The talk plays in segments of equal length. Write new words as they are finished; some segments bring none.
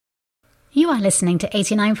You are listening to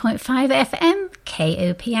 89.5 FM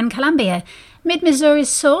KOPN Columbia, Mid-Missouri's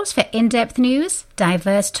source for in-depth news,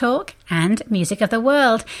 diverse talk, and music of the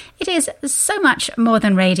world. It is so much more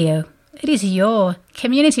than radio. It is your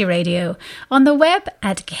community radio on the web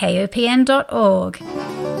at kopn.org.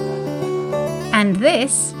 And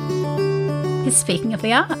this is Speaking of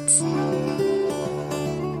the Arts.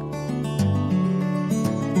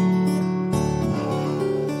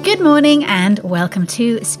 Good morning and welcome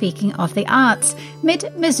to Speaking of the Arts,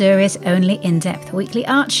 Mid-Missouri's only in-depth weekly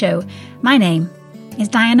art show. My name is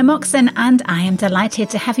Diana Moxon and I am delighted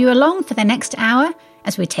to have you along for the next hour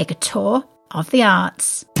as we take a tour of the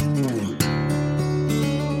arts.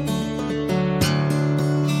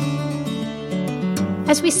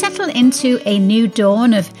 As we settle into a new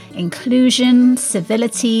dawn of inclusion,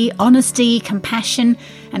 civility, honesty, compassion,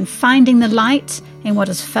 and finding the light in what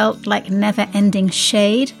has felt like never-ending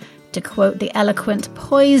shade, to quote the eloquent,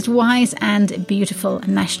 poised, wise, and beautiful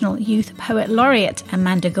National Youth Poet Laureate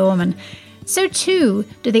Amanda Gorman, so too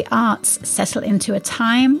do the arts settle into a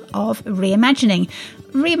time of reimagining.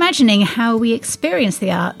 Reimagining how we experience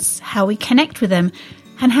the arts, how we connect with them,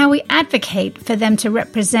 and how we advocate for them to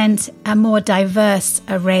represent a more diverse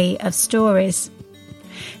array of stories.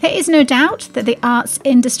 There is no doubt that the arts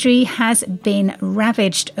industry has been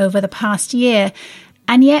ravaged over the past year,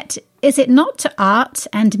 and yet is it not to art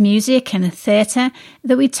and music and theatre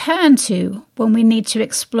that we turn to when we need to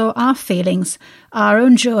explore our feelings, our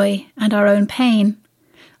own joy and our own pain?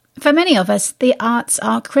 For many of us, the arts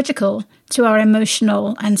are critical to our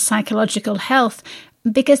emotional and psychological health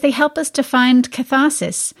because they help us to find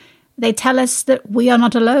catharsis. They tell us that we are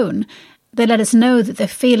not alone. They let us know that the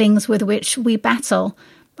feelings with which we battle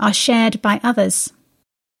are shared by others.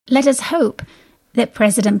 Let us hope that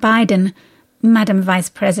President Biden, Madam Vice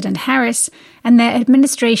President Harris, and their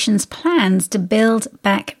administration's plans to build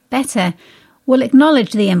back better will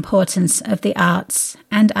acknowledge the importance of the arts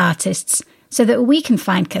and artists so that we can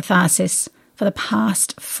find catharsis for the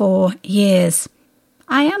past 4 years.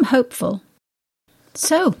 I am hopeful.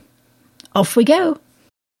 So, off we go.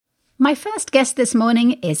 My first guest this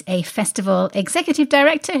morning is a festival executive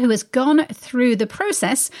director who has gone through the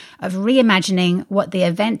process of reimagining what the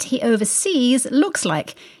event he oversees looks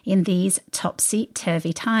like in these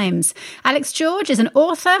topsy-turvy times. Alex George is an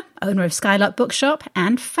author, owner of Skylark Bookshop,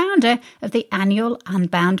 and founder of the annual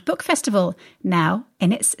Unbound Book Festival, now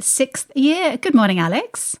in its 6th year. Good morning,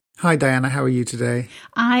 Alex. Hi, Diana. How are you today?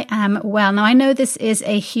 I am well. Now, I know this is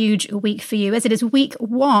a huge week for you, as it is week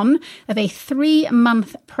 1 of a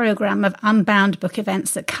 3-month programme of Unbound book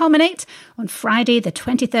events that culminate on Friday, the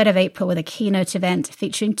 23rd of April, with a keynote event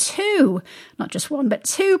featuring 2, not just 1, but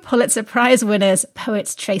 2 Pulitzer Prize winners,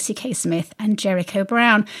 poets Tracy K. Smith and Jericho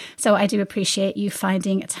Brown. So I do appreciate you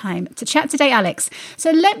finding time to chat today, Alex.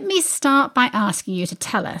 So let me start by asking you to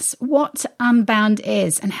tell us what Unbound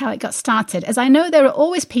is and how it got started, as I know there are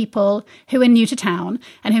always people who are new to town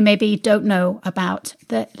and who maybe don't know about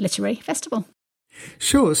the literary festival.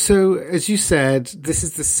 Sure. So, as you said, this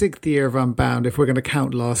is the 6th year of Unbound, if we're going to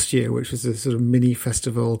count last year, which was a sort of mini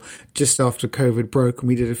festival just after COVID broke, and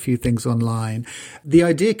we did a few things online. The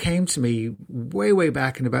idea came to me way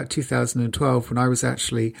back in about 2012 when I was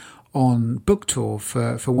actually on book tour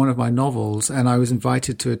for one of my novels, and I was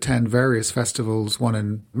invited to attend various festivals, one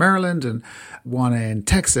in Maryland and one in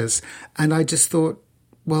Texas. And I just thought,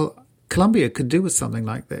 well, Columbia could do with something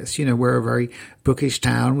like this. You know, we're a very bookish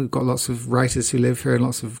town. We've got lots of writers who live here and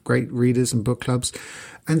lots of great readers and book clubs.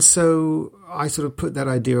 And so I sort of put that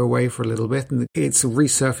idea away for a little bit, and it's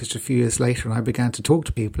resurfaced a few years later, and I began to talk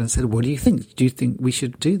to people and said, what do you think? Do you think we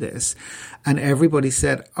should do this? And everybody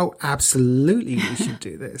said, oh, absolutely, we should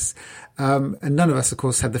do this. And none of us, of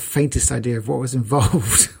course, had the faintest idea of what was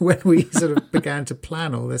involved when we sort of began to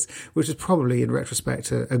plan all this, which is probably, in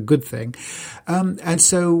retrospect, a good thing. And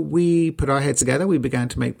so we put our heads together. We began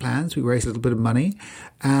to make plans. We raised a little bit of money.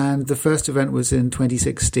 And the first event was in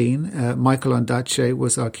 2016. Michael Ondaatje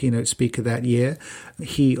was our keynote speaker that year,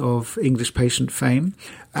 he of English Patient fame.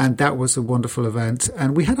 And that was a wonderful event.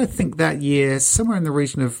 And we had, I think, that year somewhere in the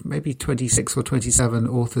region of maybe 26 or 27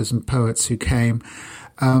 authors and poets who came.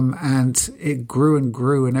 And it grew and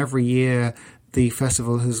grew. And every year the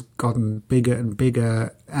festival has gotten bigger and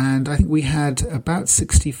bigger. And I think we had about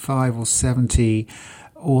 65 or 70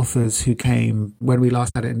 authors who came when we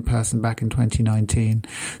last had it in person back in 2019.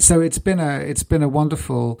 So it's been a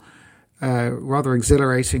wonderful, rather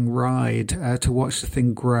exhilarating ride to watch the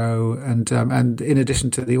thing grow, and in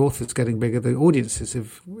addition to the authors getting bigger, the audiences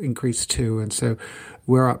have increased too. And so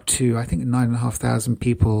we're up to, I think, 9,500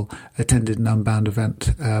 people attended an Unbound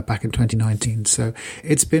event back in 2019. So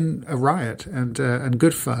it's been a riot and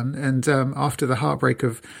good fun. And after the heartbreak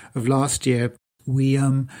of last year,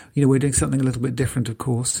 we're doing something a little bit different, of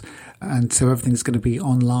course. And so everything's going to be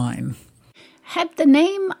online. Had the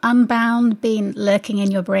name Unbound been lurking in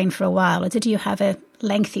your brain for a while, or did you have a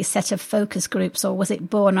lengthy set of focus groups, or was it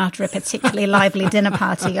born after a particularly lively dinner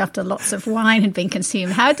party after lots of wine had been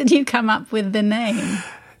consumed? How did you come up with the name?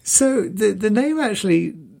 So the name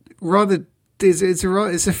actually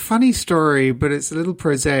it's a funny story, but it's a little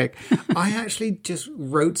prosaic. I actually just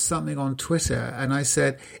wrote something on Twitter and I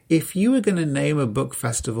said, if you were going to name a book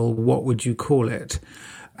festival, what would you call it?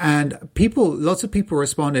 And lots of people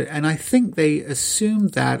responded, and I think they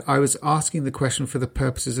assumed that I was asking the question for the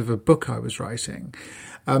purposes of a book I was writing,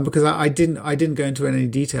 because I didn't go into any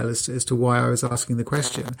detail as to why I was asking the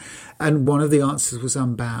question. And one of the answers was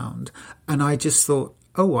Unbound, and I just thought,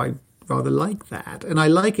 oh, I rather like that, and I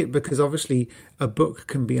like it because obviously a book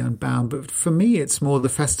can be unbound, but for me it's more the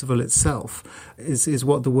festival itself is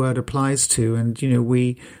what the word applies to. And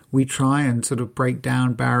we try and sort of break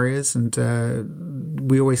down barriers, and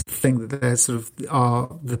we always think that there's sort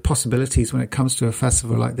of the possibilities when it comes to a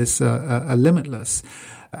festival like this are limitless,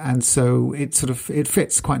 and so it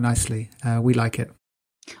fits quite nicely. We like it.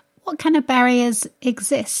 What kind of barriers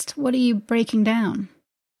exist? What are you breaking down?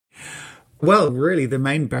 Well, really, the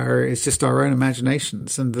main barrier is just our own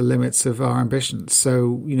imaginations and the limits of our ambitions. So,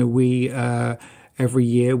 we every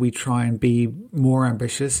year we try and be more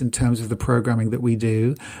ambitious in terms of the programming that we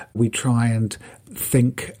do. We try and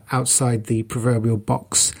think outside the proverbial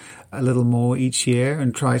box a little more each year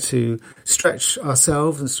and try to stretch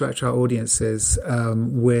ourselves and stretch our audiences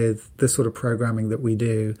with the sort of programming that we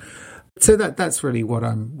do. So that's really what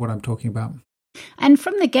I'm talking about. And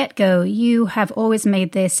from the get-go, you have always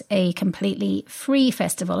made this a completely free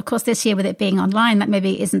festival. Of course, this year with it being online, that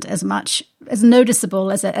maybe isn't as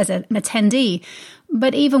noticeable as an attendee.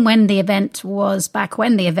 But even when the event was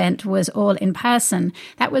all in person,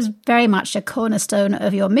 that was very much a cornerstone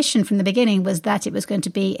of your mission from the beginning, was that it was going to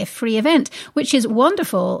be a free event, which is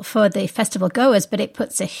wonderful for the festival goers, but it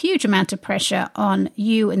puts a huge amount of pressure on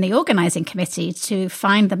you and the organizing committee to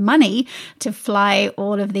find the money to fly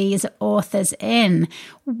all of these authors in.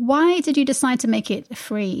 Why did you decide to make it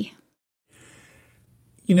free?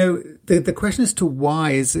 The question as to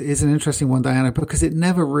why is an interesting one, Diana, because it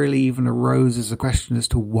never really even arose as a question as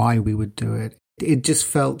to why we would do it. It just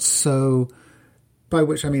felt so, by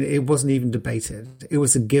which I mean it wasn't even debated. It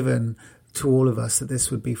was a given to all of us that this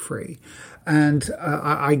would be free. And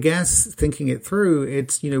I guess thinking it through,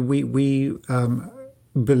 it's, we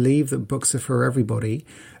believe that books are for everybody,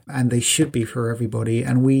 and they should be for everybody.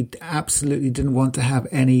 And we absolutely didn't want to have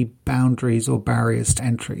any boundaries or barriers to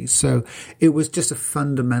entry. So it was just a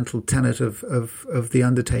fundamental tenet of the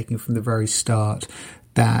undertaking from the very start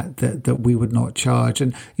that we would not charge.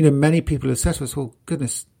 And, many people have said to us, well,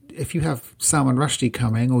 goodness, if you have Salman Rushdie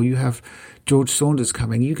coming or you have George Saunders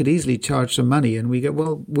coming, you could easily charge some money. And we go,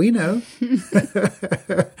 well, we know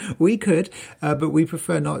we could, but we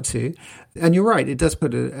prefer not to. And you're right, it does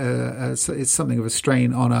put it's something of a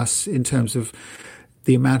strain on us in terms of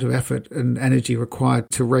the amount of effort and energy required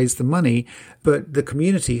to raise the money. But the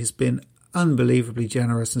community has been unbelievably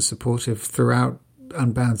generous and supportive throughout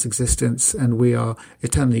Unbound's existence. And we are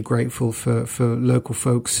eternally grateful for local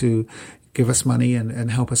folks who give us money and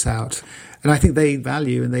help us out. And I think they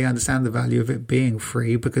value and they understand the value of it being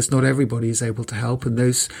free, because not everybody is able to help, and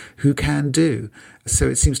those who can do. So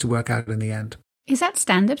it seems to work out in the end. Is that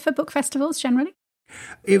standard for book festivals generally?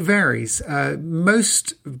 It varies.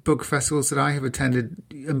 Most book festivals that I have attended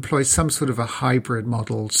employ some sort of a hybrid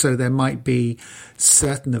model. So there might be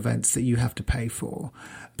certain events that you have to pay for,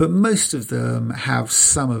 but most of them have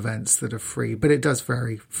some events that are free, but it does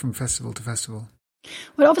vary from festival to festival.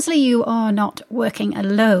 Well, obviously you are not working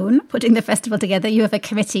alone putting the festival together. You have a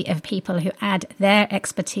committee of people who add their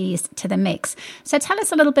expertise to the mix. So tell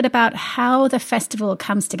us a little bit about how the festival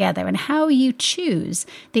comes together and how you choose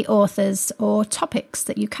the authors or topics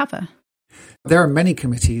that you cover. There are many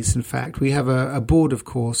committees, in fact. We have a board, of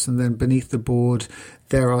course, and then beneath the board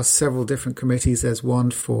there are several different committees. There's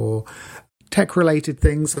one for tech-related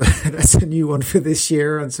things. That's a new one for this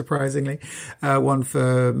year, unsurprisingly. One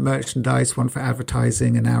for merchandise, one for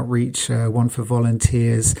advertising and outreach, one for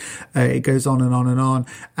volunteers. It goes on and on and on.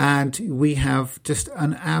 And we have just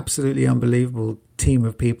an absolutely unbelievable team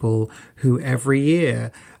of people who every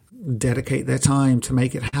year dedicate their time to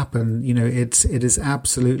make it happen. It is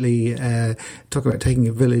absolutely, talk about taking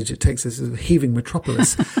a village. It takes a sort of heaving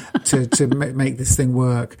metropolis to make this thing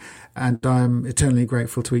work. And I'm eternally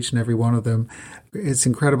grateful to each and every one of them. It's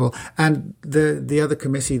incredible. And the other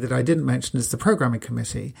committee that I didn't mention is the programming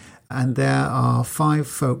committee. And there are 5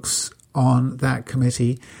 folks on that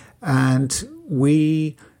committee. And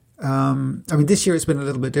we... this year it's been a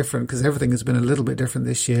little bit different because everything has been a little bit different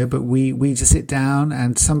this year, but we just sit down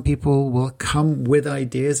and some people will come with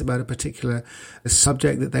ideas about a particular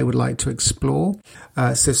subject that they would like to explore.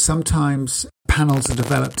 So sometimes panels are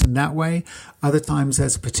developed in that way. Other times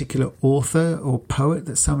there's a particular author or poet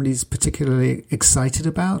that somebody's particularly excited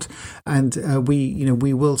about. And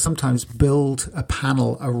we will sometimes build a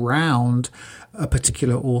panel around a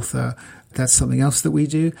particular author. That's something else that we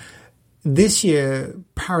do. This year,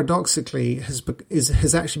 paradoxically,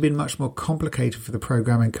 has actually been much more complicated for the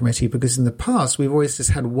programming committee because in the past, we've always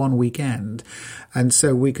just had one weekend. And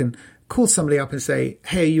so we can call somebody up and say,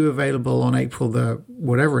 hey, are you available on April the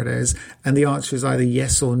whatever it is? And the answer is either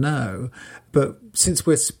yes or no. But since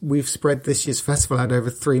we've spread this year's festival out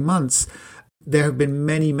over 3 months, there have been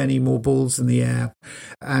many, many more balls in the air,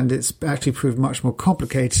 and it's actually proved much more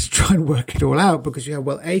complicated to try and work it all out because you have,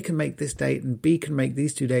 well, A can make this date and B can make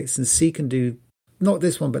these 2 dates and C can do not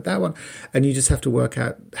this one, but that one. And you just have to work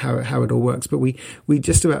out how it all works. But we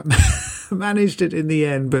just about managed it in the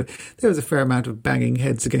end, but there was a fair amount of banging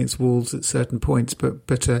heads against walls at certain points,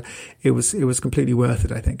 but it was completely worth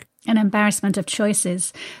it, I think. An embarrassment of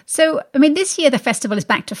choices. So, this year the festival is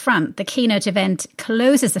back to front. The keynote event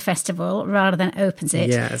closes the festival rather than opens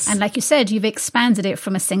it. Yes. And like you said, you've expanded it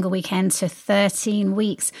from a single weekend to 13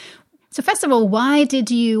 weeks. So first of all, why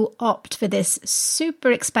did you opt for this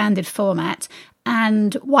super expanded format?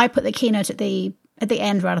 And why put the keynote at the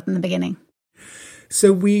end rather than the beginning?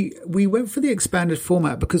 So we went for the expanded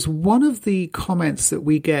format because one of the comments that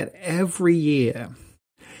we get every year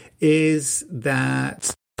is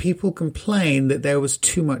that people complain that there was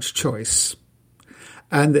too much choice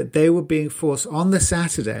and that they were being forced on the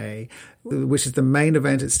Saturday, which is the main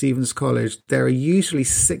event at Stevens College. There are usually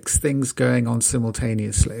 6 things going on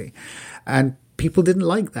simultaneously. And people didn't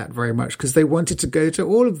like that very much because they wanted to go to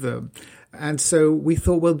all of them. And so we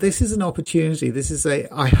thought, well, this is an opportunity. This is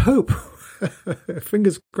I hope,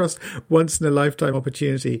 fingers crossed, once in a lifetime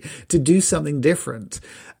opportunity to do something different.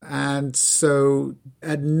 And so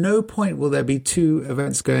at no point will there be 2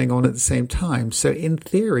 events going on at the same time. So in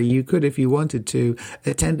theory, you could, if you wanted to,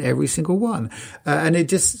 attend every single one. And it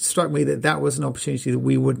just struck me that was an opportunity that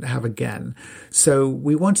we wouldn't have again. So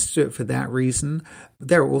we wanted to do it for that reason.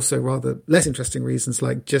 There are also rather less interesting reasons,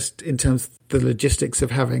 like just in terms of the logistics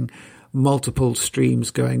of having multiple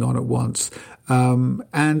streams going on at once.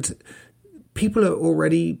 And people are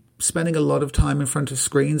already spending a lot of time in front of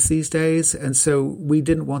screens these days. And so we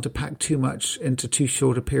didn't want to pack too much into too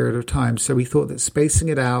short a period of time. So we thought that spacing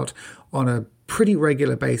it out on a pretty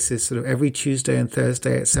regular basis, sort of every Tuesday and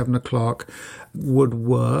Thursday at 7:00 would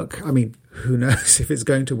work. Who knows if it's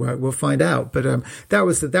going to work? We'll find out. But that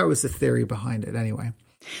was the theory behind it anyway.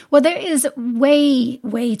 Well, there is way,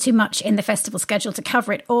 way too much in the festival schedule to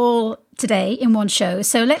cover it all today in one show.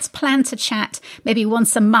 So let's plan to chat maybe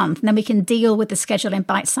once a month, and then we can deal with the schedule in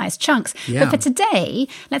bite-sized chunks. Yeah. But for today,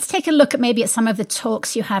 let's take a look at some of the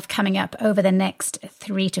talks you have coming up over the next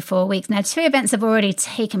 3 to 4 weeks. Now, 2 events have already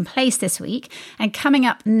taken place this week, and coming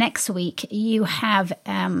up next week, you have,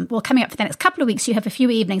 coming up for the next couple of weeks, you have a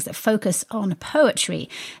few evenings that focus on poetry.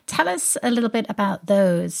 Tell us a little bit about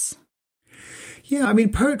those. Yeah,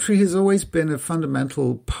 poetry has always been a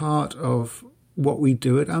fundamental part of what we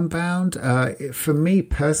do at Unbound. For me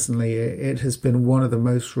personally, it has been one of the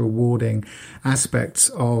most rewarding aspects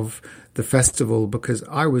of the festival because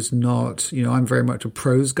I was not, I'm very much a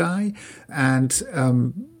prose guy, and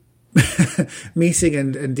meeting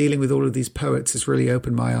and dealing with all of these poets has really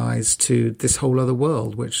opened my eyes to this whole other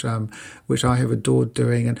world, which I have adored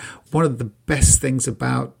doing. And one of the best things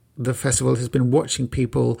about the festival has been watching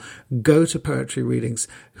people go to poetry readings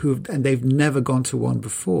and they've never gone to one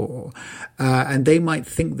before. And they might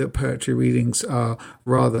think that poetry readings are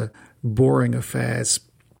rather boring affairs.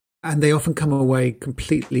 And they often come away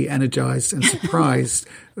completely energized and surprised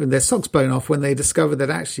with their socks blown off when they discover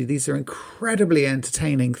that actually these are incredibly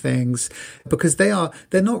entertaining things because they're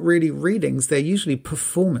not really readings. They're usually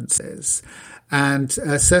performances. And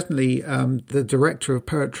certainly the director of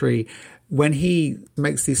poetry, when he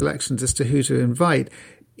makes these selections as to who to invite,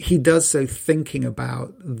 he does so thinking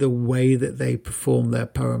about the way that they perform their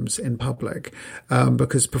poems in public,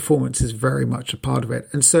 because performance is very much a part of it.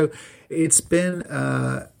 And so it's been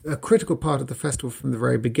a critical part of the festival from the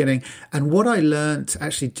very beginning. And what I learned,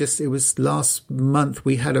 actually, it was last month,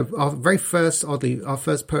 we had our very first, our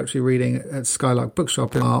first poetry reading at Skylark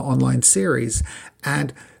Bookshop in our online series.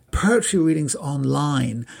 And poetry readings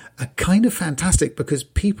online are kind of fantastic because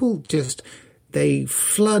people they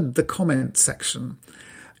flood the comment section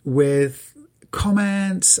with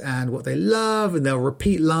comments and what they love, and they'll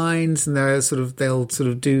repeat lines, and they'll sort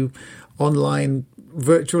of do online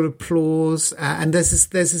virtual applause, and there's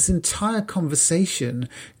this entire conversation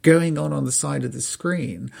going on the side of the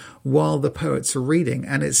screen while the poets are reading,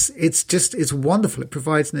 and it's wonderful. It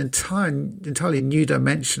provides an entirely new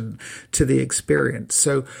dimension to the experience.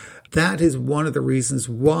 So that is one of the reasons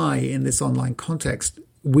why in this online context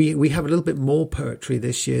we have a little bit more poetry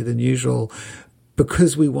this year than usual,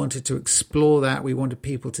 because we wanted to explore that. We wanted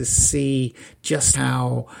people to see just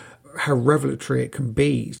how revelatory it can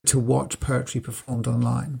be to watch poetry performed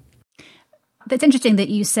online. It's interesting that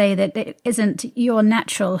you say that it isn't your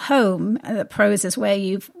natural home, that prose is where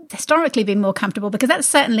you've historically been more comfortable, because that's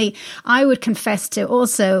certainly, I would confess to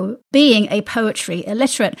also being a poetry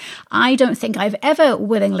illiterate. I don't think I've ever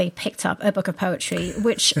willingly picked up a book of poetry,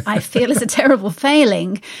 which I feel is a terrible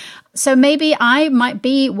failing. So maybe I might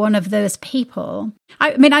be one of those people.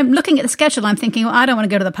 I mean, I'm looking at the schedule, I'm thinking, well, I don't want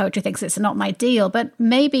to go to the poetry thing because it's not my deal. But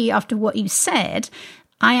maybe after what you said,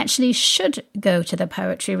 I actually should go to the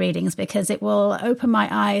poetry readings, because it will open my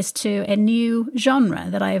eyes to a new genre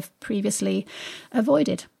that I've previously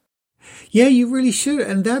avoided. Yeah, you really should.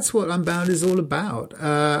 And that's what Unbound is all about.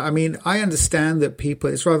 I mean, I understand that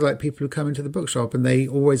it's rather like people who come into the bookshop and they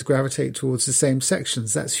always gravitate towards the same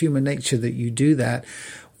sections. That's human nature that you do that.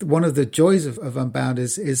 One of the joys of Unbound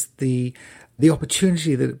is the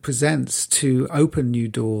opportunity that it presents to open new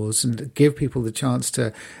doors and give people the chance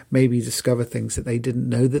to maybe discover things that they didn't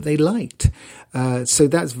know that they liked. So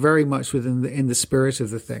that's very much in the spirit of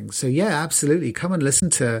the thing. So yeah, absolutely. Come and listen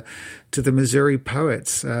to the Missouri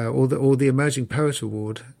Poets or the Emerging Poet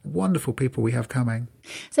Award. Wonderful people we have coming.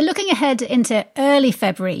 So looking ahead into early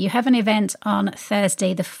February, you have an event on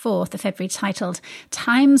Thursday, the 4th of February, titled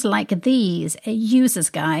Times Like These, a User's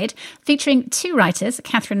Guide, featuring two writers,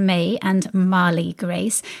 Catherine May and Marley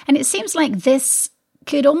Grace. And it seems like this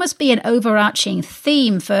could almost be an overarching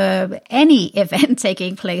theme for any event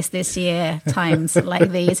taking place this year, Times Like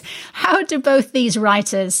These. How do both these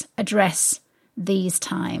writers address these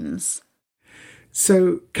times?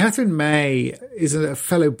 So Catherine May is a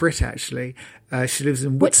fellow Brit, actually. She lives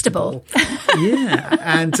in Whitstable. Yeah.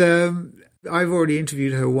 And I've already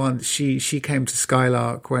interviewed her once. She came to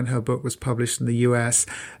Skylark when her book was published in the US.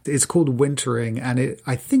 It's called Wintering, and it,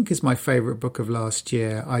 I think, is my favourite book of last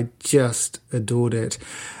year. I just adored it.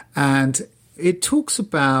 And it talks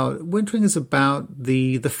about, Wintering is about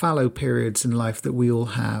the fallow periods in life that we all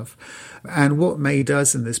have. And what May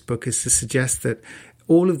does in this book is to suggest that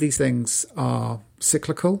all of these things are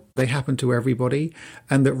cyclical. They happen to everybody.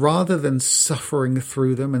 And that rather than suffering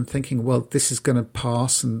through them and thinking, well, this is going to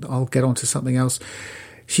pass and I'll get on to something else,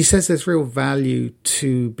 she says there's real value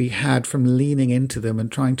to be had from leaning into them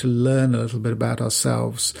and trying to learn a little bit about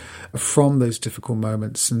ourselves from those difficult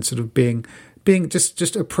moments and sort of being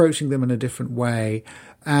just approaching them in a different way.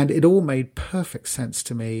 And it all made perfect sense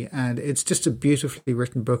to me. And it's just a beautifully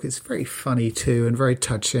written book. It's very funny too and very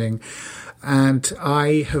touching. And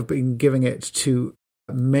I have been giving it to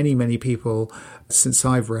many, many people since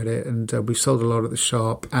I've read it. And we've sold a lot at the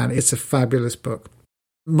shop. And it's a fabulous book.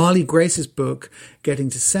 Marley Grace's book,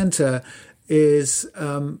 Getting to Center, is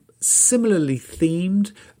similarly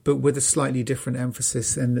themed, but with a slightly different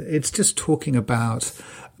emphasis. And it's just talking about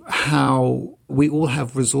how we all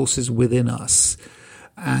have resources within us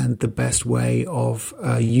and the best way of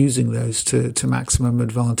using those to maximum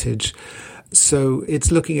advantage. So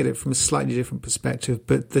it's looking at it from a slightly different perspective,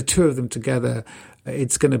 but the two of them together,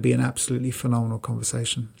 it's going to be an absolutely phenomenal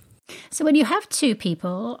conversation. So when you have two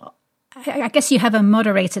people, I guess you have a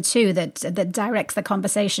moderator too that directs the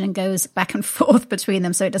conversation and goes back and forth between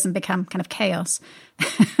them so it doesn't become kind of chaos.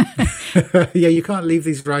 Yeah, you can't leave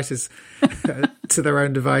these writers to their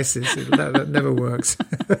own devices. That never works.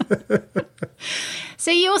 So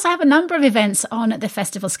you also have a number of events on the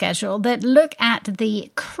festival schedule that look at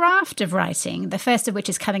the craft of writing, the first of which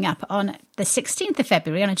is coming up on the 16th of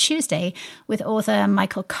February on a Tuesday with author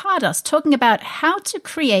Michael Kardos talking about how to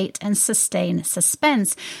create and sustain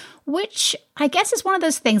suspense. which I guess is one of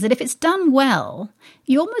those things that if it's done well,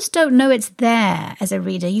 you almost don't know it's there as a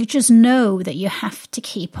reader. You just know that you have to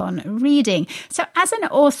keep on reading. So as an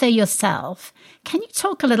author yourself, can you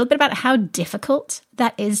talk a little bit about how difficult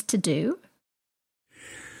that is to do?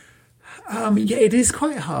 Yeah, it is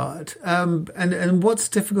quite hard. And what's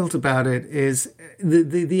difficult about it is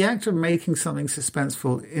the act of making something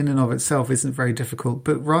suspenseful in and of itself isn't very difficult,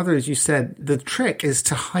 but rather, as you said, the trick is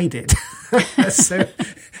to hide it.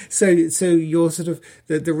 So you're sort of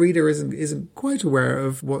the reader isn't quite aware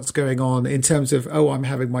of what's going on in terms of, oh, I'm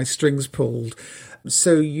having my strings pulled.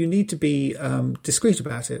 So you need to be discreet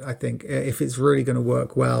about it, I think, if it's really going to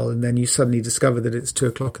work well. And then you suddenly discover that it's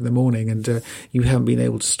 2:00 in the morning and you haven't been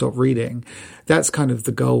able to stop reading. That's kind of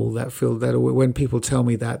the goal. That when people tell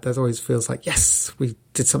me that always feels like, yes, we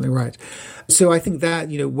did something right. So I think that,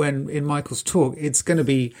 when in Michael's talk,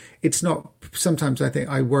 it's not, sometimes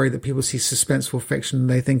I worry that people see suspenseful fiction and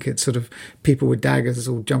they think it's sort of people with daggers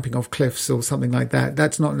or jumping off cliffs or something like that.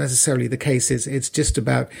 That's not necessarily the case. It's just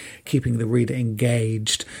about keeping the reader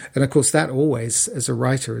engaged. And of course, that always, as a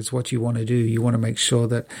writer, is what you want to do. You want to make sure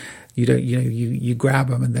that you don't, you grab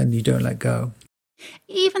them and then you don't let go.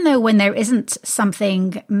 Even though when there isn't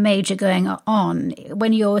something major going on,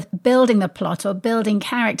 when you're building the plot or building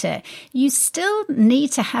character, you still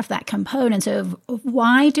need to have that component of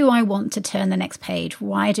why do I want to turn the next page?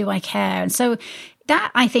 Why do I care? And so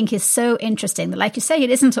that, I think, is so interesting. Like you say,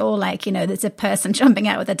 it isn't all like, there's a person jumping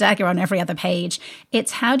out with a dagger on every other page.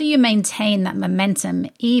 It's how do you maintain that momentum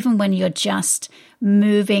even when you're just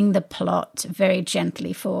moving the plot very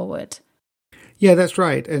gently forward? Yeah, that's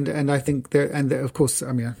right. And I think of course,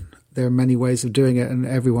 there are many ways of doing it and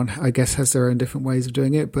everyone, I guess, has their own different ways of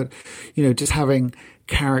doing it. But, just having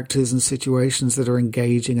characters and situations that are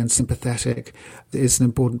engaging and sympathetic is an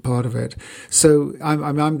important part of it. So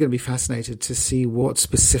I'm going to be fascinated to see what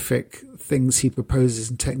specific things he proposes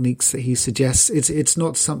and techniques that he suggests. It's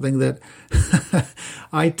not something that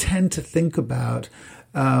I tend to think about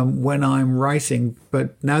when I'm writing.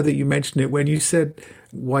 But now that you mention it, when you said,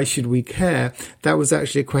 why should we care? That was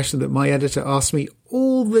actually a question that my editor asked me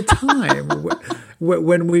all the time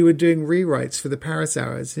when we were doing rewrites for the Paris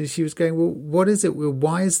Hours. And she was going, well, what is it? Well,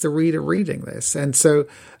 why is the reader reading this? And so,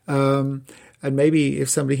 and maybe if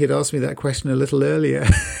somebody had asked me that question a little earlier,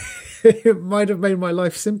 it might have made my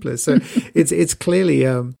life simpler. So it's clearly,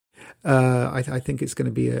 I think it's going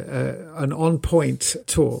to be an on-point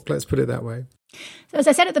talk. Let's put it that way. So as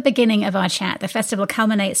I said at the beginning of our chat, the festival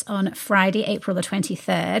culminates on Friday, April the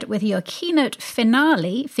 23rd, with your keynote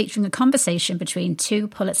finale featuring a conversation between two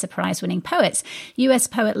Pulitzer Prize-winning poets, U.S.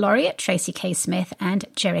 Poet Laureate Tracy K. Smith and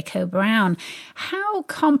Jericho Brown. How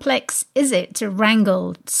complex is it to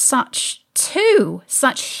wrangle such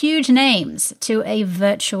huge names to a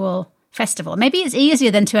virtual festival? Maybe it's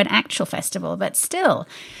easier than to an actual festival, but still,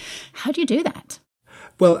 how do you do that?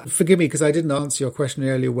 Well, forgive me because I didn't answer your question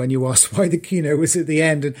earlier when you asked why the keynote was at the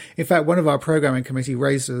end. And in fact, one of our programming committee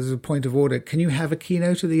raised it as a point of order. Can you have a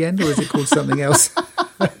keynote at the end or is it called something else?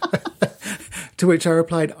 To which I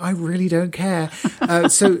replied, I really don't care.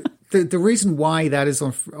 So the reason why that is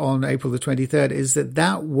on April the 23rd is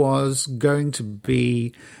that was going to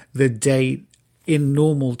be the date in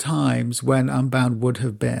normal times when Unbound would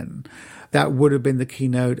have been. That would have been the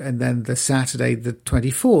keynote, and then the Saturday, the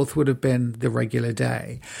 24th, would have been the regular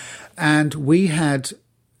day. And we had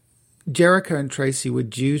Jericho and Tracy were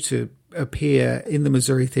due to appear in the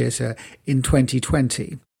Missouri Theatre in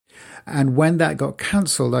 2020. And when that got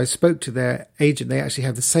cancelled, I spoke to their agent. They actually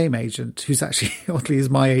have the same agent, who's actually oddly is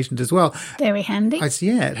my agent as well. Very handy.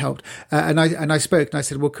 Yeah, it helped. And I spoke and I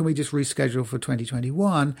said, well, can we just reschedule for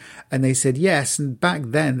 2021? And they said yes. And back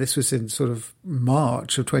then, this was in sort of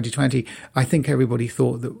March of 2020. I think everybody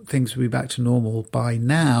thought that things would be back to normal by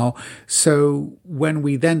now. So when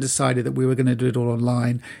we then decided that we were going to do it all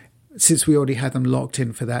online, since we already had them locked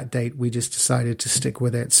in for that date, we just decided to stick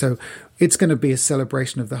with it. So it's going to be a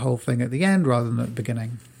celebration of the whole thing at the end rather than at the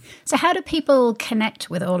beginning. So how do people connect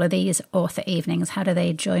with all of these author evenings? How do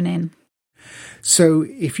they join in? So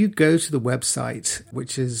if you go to the website,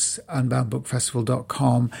 which is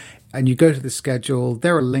unboundbookfestival.com, and you go to the schedule,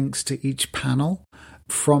 there are links to each panel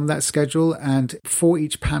from that schedule. And for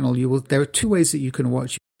each panel, there are two ways that you can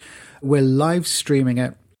watch. We're live streaming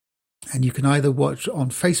it. And you can either watch on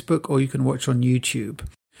Facebook or you can watch on YouTube.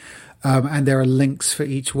 And there are links for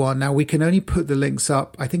each one. Now, we can only put the links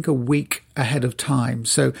up, I think, a week ahead of time.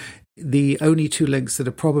 So the only two links that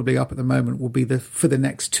are probably up at the moment will be for the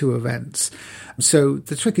next two events. So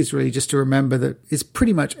the trick is really just to remember that it's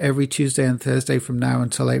pretty much every Tuesday and Thursday from now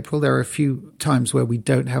until April. There are a few times where we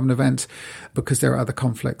don't have an event because there are other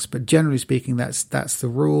conflicts, but generally speaking, that's the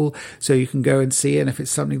rule. So you can go and see it, and if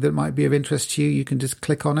it's something that might be of interest to you, you can just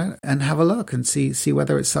click on it and have a look and see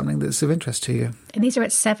whether it's something that's of interest to you. And these are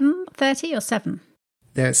at 7:30 or 7?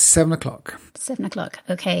 They're 7 o'clock. 7 o'clock.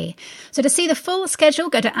 Okay. So to see the full schedule,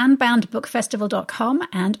 go to unboundbookfestival.com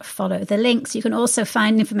and follow the links. You can also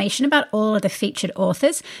find information about all of the featured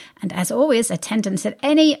authors. And as always, attendance at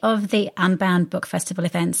any of the Unbound Book Festival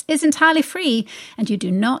events is entirely free, and you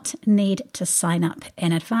do not need to sign up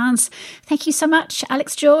in advance. Thank you so much,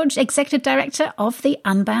 Alex George, Executive Director of the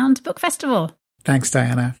Unbound Book Festival. Thanks,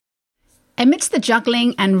 Diana. Amidst the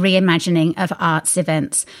juggling and reimagining of arts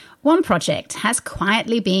events, one project has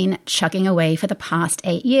quietly been chugging away for the past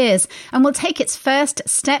 8 years and will take its first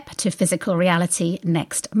step to physical reality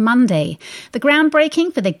next Monday. The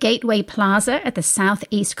groundbreaking for the Gateway Plaza at the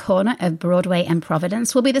southeast corner of Broadway and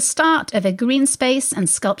Providence will be the start of a green space and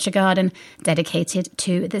sculpture garden dedicated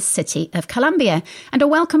to the city of Columbia and a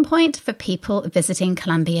welcome point for people visiting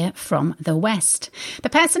Columbia from the west.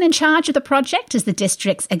 The person in charge of the project is the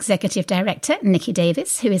district's executive director, Nikki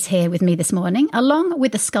Davis, who is here with me this morning, along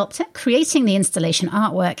with the sculptor creating the installation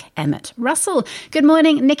artwork, Emmett Russell. Good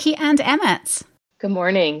morning, Nikki and Emmett. Good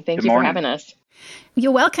morning. Thank you for having us.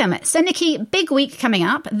 You're welcome. So, Nikki, big week coming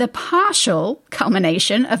up, the partial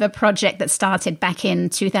culmination of a project that started back in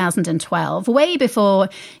 2012, way before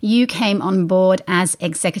you came on board as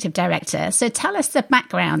executive director. So tell us the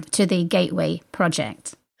background to the Gateway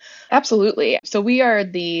project. Absolutely. So we are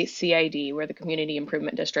the CID, we're the Community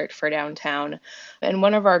Improvement District for downtown. And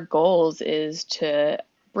one of our goals is to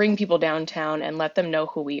bring people downtown and let them know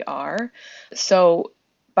who we are. So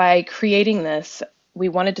by creating this, we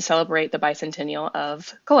wanted to celebrate the bicentennial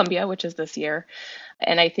of Columbia, which is this year.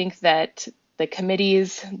 And I think that the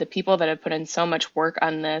committees, the people that have put in so much work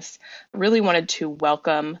on this, really wanted to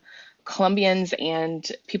welcome Columbians and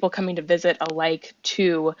people coming to visit alike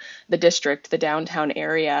to the district, the downtown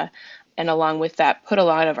area. And along with that, put a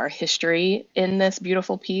lot of our history in this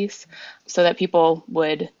beautiful piece so that people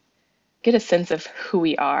would get a sense of who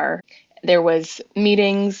we are. There was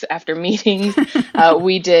meetings after meetings.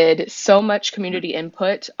 We did so much community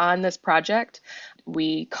input on this project.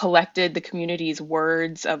 We collected the community's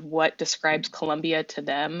words of what describes Columbia to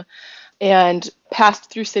them and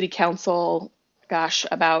passed through city council,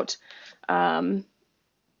 about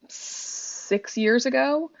 6 years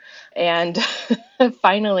ago. And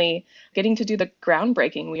finally getting to do the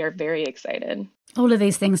groundbreaking. We are very excited. All of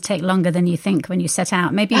these things take longer than you think when you set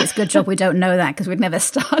out. Maybe it's a good job we don't know that because we'd never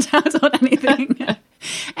start out on anything.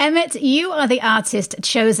 Emmett, you are the artist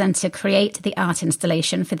chosen to create the art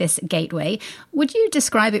installation for this gateway. Would you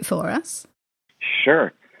describe it for us?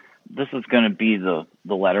 Sure. This is going to be the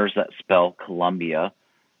letters that spell Columbia,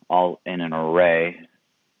 all in an array.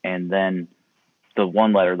 And then the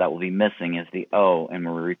one letter that will be missing is the O, and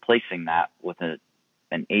we're replacing that with an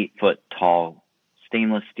 8-foot tall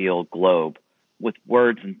stainless steel globe with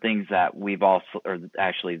words and things that we've also, or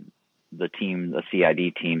actually the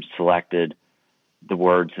CID team selected the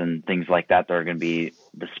words and things like that are going to be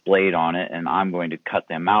displayed on it, and I'm going to cut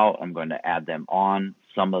them out. I'm going to add them on.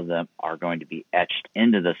 Some of them are going to be etched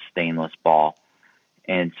into the stainless ball,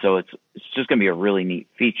 and so it's just going to be a really neat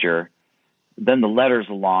feature. Then the letters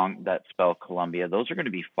along that spell Columbia, those are going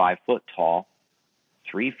to be 5 foot tall,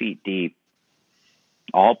 3 feet deep,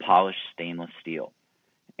 all polished stainless steel.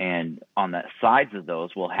 And on the sides of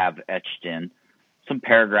those, we'll have etched in some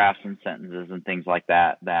paragraphs and sentences and things like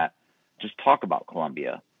that just talk about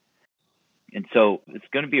Columbia. And so it's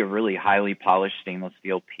going to be a really highly polished stainless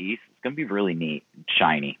steel piece. It's going to be really neat,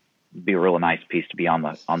 shiny. It'll be a real nice piece to be on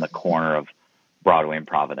the corner of Broadway and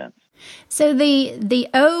Providence. So the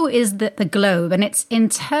O is the globe, and it's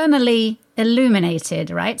internally illuminated,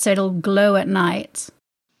 right? So it'll glow at night.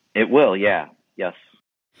 It will, yeah. Yes.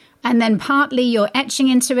 And then partly you're etching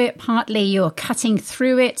into it, partly you're cutting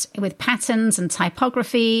through it with patterns and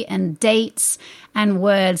typography and dates and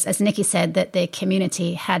words, as Nikki said, that the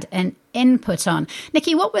community had an input on.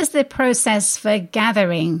 Nikki, what was the process for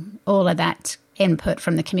gathering all of that input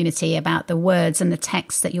from the community about the words and the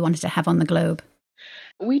text that you wanted to have on the globe?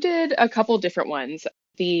 We did a couple different ones.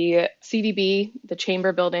 The CDB, the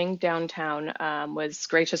Chamber Building downtown, was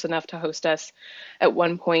gracious enough to host us at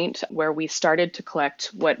one point where we started to collect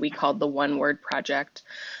what we called the One Word Project.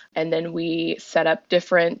 And then we set up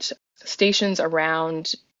different stations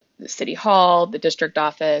around the City Hall, the district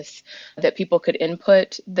office, that people could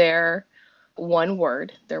input their one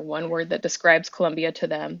word, their one word that describes Columbia to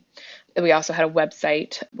them. We also had a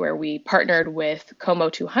website where we partnered with Como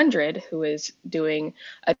 200, who is doing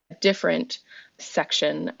a different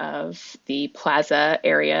section of the Plaza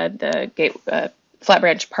area, the Flat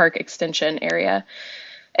Branch Park extension area,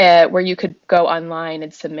 where you could go online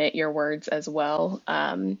and submit your words as well.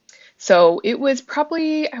 So it was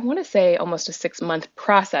probably, I want to say, almost a 6-month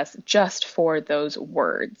process just for those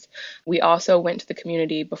words. We also went to the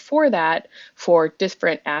community before that for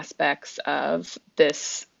different aspects of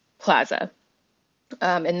this plaza.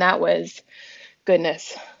 And that was,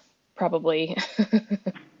 goodness, probably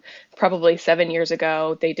probably 7 years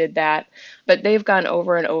ago they did that, but they've gone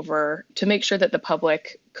over and over to make sure that the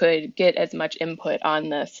public could get as much input on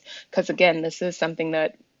this, because again, this is something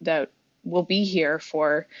that will be here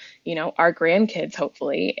for, our grandkids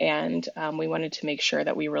hopefully, and we wanted to make sure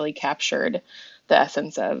that we really captured the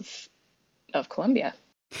essence of Columbia.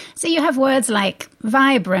 So you have words like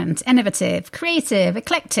vibrant, innovative, creative,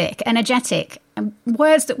 eclectic, energetic, and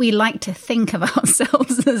words that we like to think of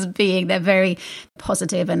ourselves as being. They're very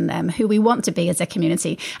positive and who we want to be as a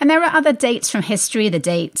community. And there are other dates from history, the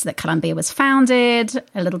dates that Columbia was founded,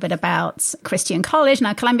 a little bit about Christian College,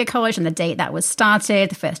 now Columbia College, and the date that was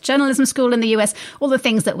started, the first journalism school in the US, all the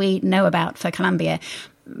things that we know about for Columbia.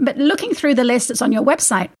 But looking through the list that's on your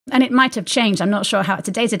website, and it might have changed, I'm not sure how up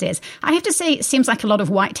to date it is, I have to say it seems like a lot of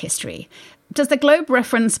white history. Does the Globe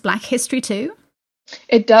reference Black history too?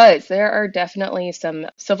 It does. There are definitely some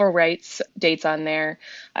civil rights dates on there.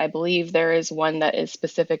 I believe there is one that is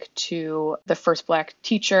specific to the first Black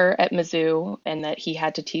teacher at Mizzou, and that he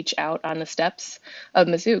had to teach out on the steps of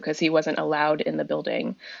Mizzou because he wasn't allowed in the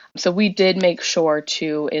building. So we did make sure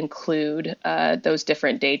to include those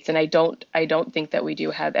different dates. And I don't think that we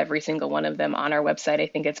do have every single one of them on our website. I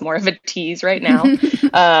think it's more of a tease right now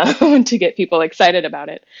to get people excited about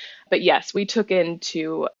it. But yes, we took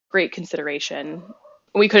into great consideration.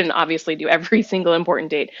 We couldn't obviously do every single important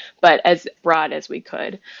date, but as broad as we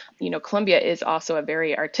could. Columbia is also a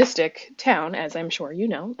very artistic town, as I'm sure you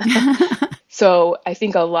know. So I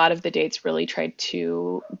think a lot of the dates really tried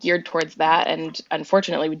to geared towards that. And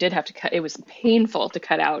unfortunately, we did have to cut. It was painful to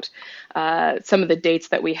cut out some of the dates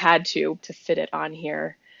that we had to fit it on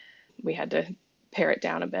here. We had to pare it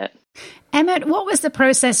down a bit. Emmett, what was the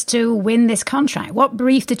process to win this contract? What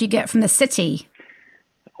brief did you get from the city?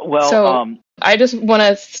 Well, I just want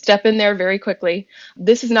to step in there very quickly.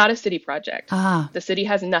 This is not a city project. The city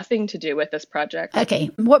has nothing to do with this project. Okay.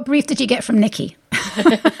 What brief did you get from Nikki?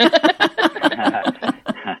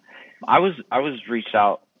 I was reached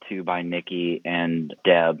out to by Nikki and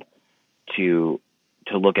Deb to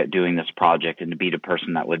look at doing this project and to be the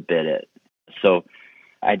person that would bid it. So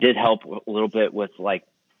I did help a little bit with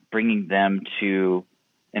bringing them to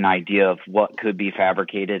an idea of what could be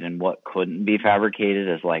fabricated and what couldn't be fabricated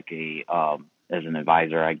as as an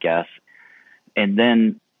advisor, I guess. And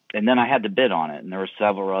then I had to bid on it, and there were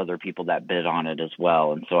several other people that bid on it as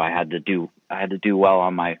well. And so I had to do well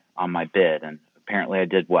on my bid, and apparently I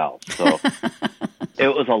did well. So it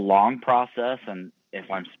was a long process, and if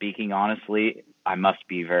I'm speaking honestly, I must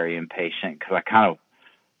be very impatient because I kind of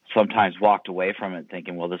sometimes walked away from it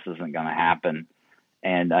thinking, well, this isn't going to happen.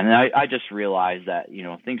 And I just realized that,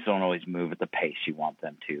 things don't always move at the pace you want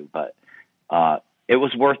them to, but it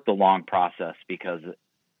was worth the long process because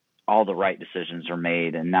all the right decisions are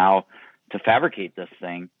made. And now to fabricate this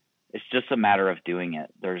thing, it's just a matter of doing it.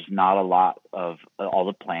 There's not a lot of all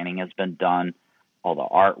the planning has been done. All the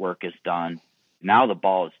artwork is done. Now the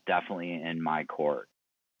ball is definitely in my court.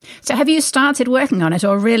 So have you started working on it,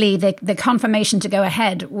 or really the confirmation to go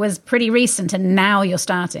ahead was pretty recent and now you're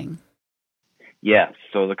starting? Yes.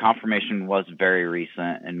 So the confirmation was very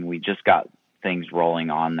recent, and we just got things rolling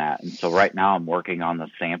on that. And so right now I'm working on the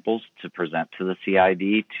samples to present to the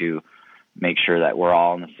CID to make sure that we're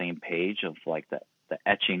all on the same page of the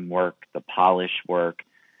etching work, the polish work.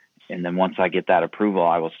 And then once I get that approval,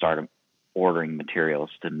 I will start ordering materials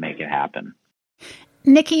to make it happen.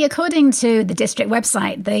 Nikki, according to the district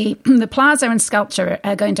website, the plaza and sculpture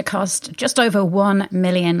are going to cost just over $1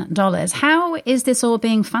 million. How is this all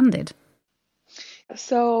being funded?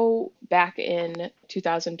 So back in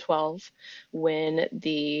 2012, when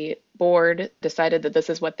the board decided that this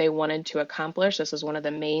is what they wanted to accomplish, this was one of the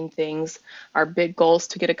main things, our big goals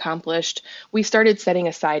to get accomplished, we started setting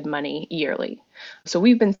aside money yearly. So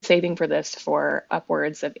we've been saving for this for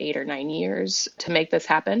upwards of 8 or 9 years to make this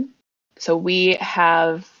happen. So we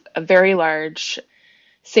have a very large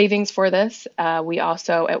savings for this. We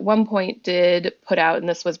also at one point did put out, and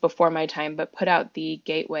this was before my time, but put out the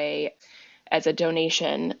Gateway as a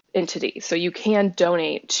donation entity. So you can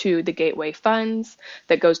donate to the Gateway funds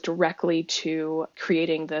that goes directly to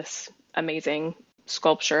creating this amazing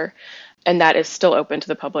sculpture, and that is still open to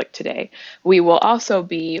the public today. We will also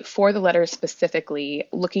be, for the letters specifically,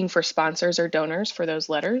 looking for sponsors or donors for those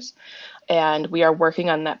letters. And we are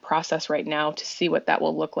working on that process right now to see what that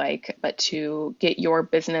will look like. But to get your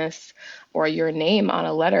business or your name on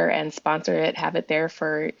a letter and sponsor it, have it there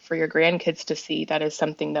for your grandkids to see, that is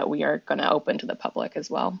something that we are going to open to the public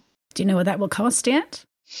as well. Do you know what that will cost yet?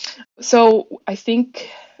 So I think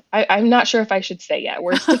I'm not sure if I should say yet.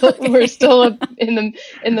 We're still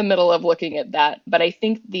in the middle of looking at that. But I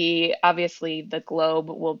think obviously the globe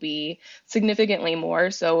will be significantly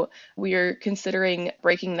more. So we are considering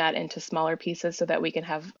breaking that into smaller pieces so that we can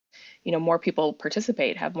have more people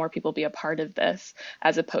participate, have more people be a part of this,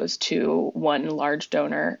 as opposed to one large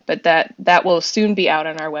donor. But that will soon be out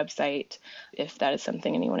on our website if that is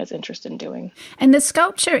something anyone is interested in doing. And the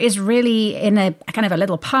sculpture is really in a kind of a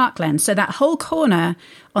little parkland. So that whole corner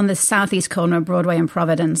on the southeast corner of Broadway and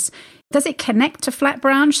Providence, does it connect to Flat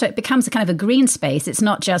Branch? So it becomes a kind of a green space. It's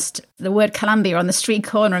not just the word Columbia on the street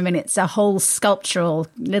corner. I mean, it's a whole sculptural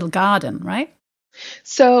little garden, right?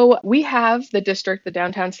 So we have the district, the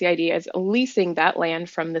downtown CID, is leasing that land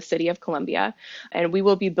from the city of Columbia, and we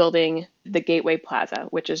will be building the Gateway Plaza,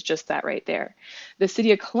 which is just that right there. The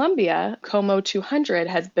city of Columbia, Como 200,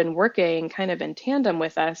 has been working kind of in tandem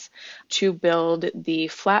with us to build the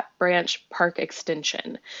Flat Branch Park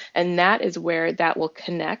extension, and that is where that will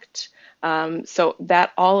connect. So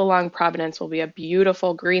that all along Providence will be a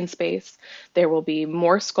beautiful green space. There will be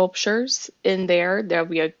more sculptures in there. There'll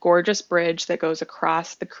be a gorgeous bridge that goes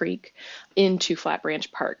across the creek into Flat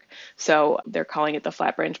Branch Park. So they're calling it the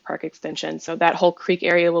Flat Branch Park Extension. So that whole creek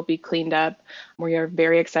area will be cleaned up. We are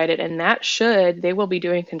very excited. And they will be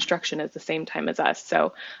doing construction at the same time as us.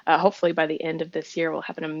 So hopefully by the end of this year, we'll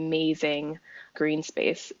have an amazing green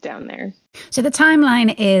space down there. So the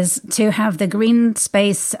timeline is to have the green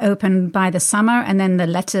space open by the summer and then the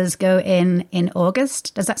letters go in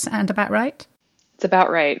August. Does that sound about right? It's about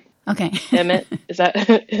right. Okay. Emmett, is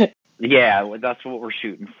that? Yeah, that's what we're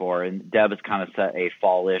shooting for. And Deb has kind of set a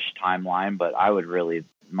fall-ish timeline, but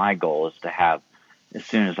my goal is to have, as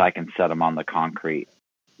soon as I can set them on the concrete,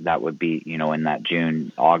 that would be, in that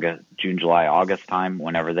June, July, August time,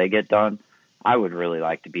 whenever they get done. I would really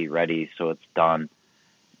like to be ready so it's done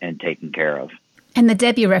and taken care of. And the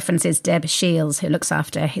Deb you reference is Deb Shields, who looks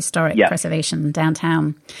after historic preservation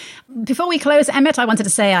downtown. Before we close, Emmett, I wanted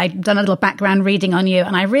to say I'd done a little background reading on you,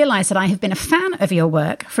 and I realized that I have been a fan of your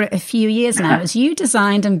work for a few years now, as you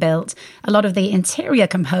designed and built a lot of the interior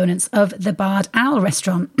components of the Barred Owl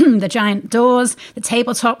restaurant, the giant doors, the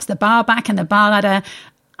tabletops, the bar back, and the bar ladder.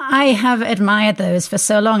 I have admired those for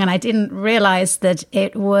so long, and I didn't realize that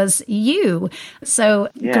it was you. So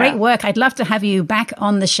Great work. I'd love to have you back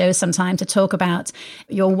on the show sometime to talk about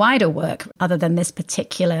your wider work other than this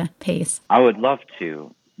particular piece. I would love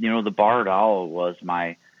to. The Barred Owl was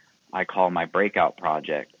I call my breakout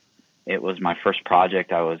project. It was my first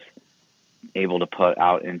project I was able to put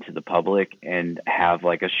out into the public and have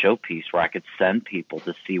like a showpiece where I could send people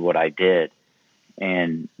to see what I did.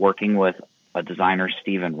 And working with a designer,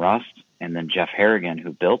 Stephen Rust, and then Jeff Harrigan,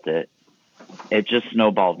 who built it, it just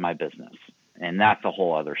snowballed my business. And that's a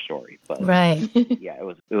whole other story. But right. Yeah,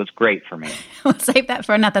 it was great for me. We'll save that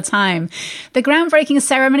for another time. The groundbreaking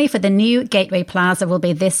ceremony for the new Gateway Plaza will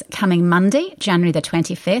be this coming Monday, January the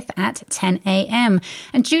 25th at 10 a.m.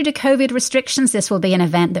 And due to COVID restrictions, this will be an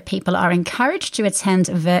event that people are encouraged to attend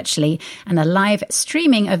virtually. And the live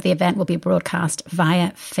streaming of the event will be broadcast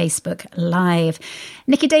via Facebook Live.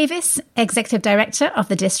 Nikki Davis, Executive Director of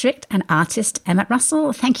the District, and artist Emmett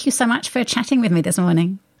Russell, thank you so much for chatting with me this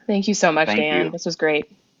morning. Thank you so much, Dan. This was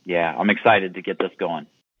great. Yeah, I'm excited to get this going.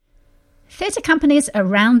 Theatre companies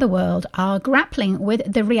around the world are grappling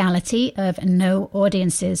with the reality of no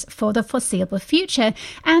audiences for the foreseeable future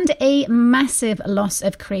and a massive loss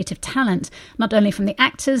of creative talent, not only from the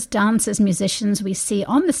actors, dancers, musicians we see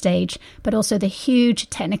on the stage, but also the huge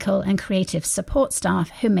technical and creative support staff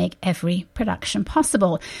who make every production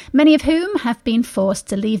possible, many of whom have been forced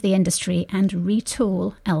to leave the industry and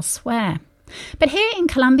retool elsewhere. But here in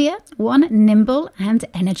Columbia, one nimble and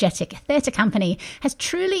energetic theatre company has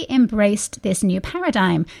truly embraced this new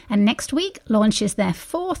paradigm and next week launches their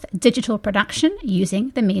 4th digital production using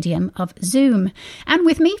the medium of Zoom. And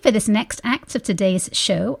with me for this next act of today's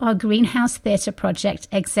show are Greenhouse Theatre Project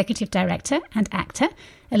Executive Director and actor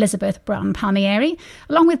Elizabeth Broughton Palmieri,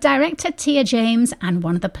 along with director Tia James and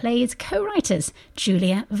one of the play's co-writers,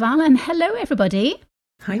 Julia Varlan. Hello, everybody.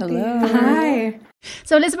 Hi. Hello. Hi.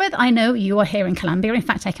 So, Elizabeth, I know you are here in Columbia. In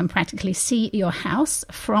fact, I can practically see your house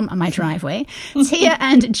from my driveway. Tia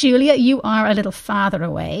and Julia, you are a little farther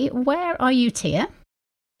away. Where are you, Tia?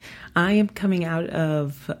 I am coming out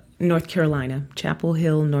of North Carolina, Chapel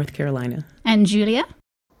Hill, North Carolina. And Julia?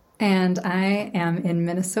 And I am in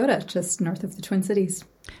Minnesota, just north of the Twin Cities.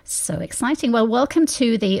 So exciting. Well, welcome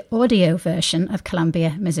to the audio version of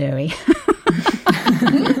Columbia, Missouri.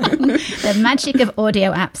 The magic of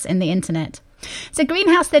audio apps in the internet. So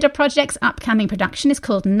Greenhouse Theatre Project's upcoming production is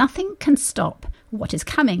called Nothing Can Stop What Is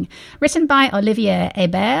Coming, written by Olivier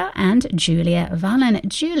Hébert and Julia Vallon.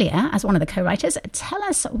 Julia, as one of the co-writers, tell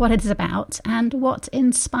us what it is about and what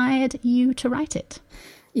inspired you to write it.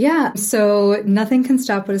 Yeah, so Nothing Can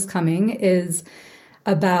Stop What Is Coming is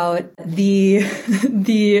about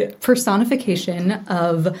the personification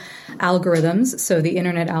of algorithms, so the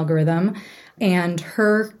internet algorithm, and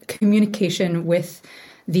her communication with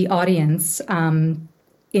the audience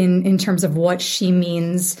in terms of what she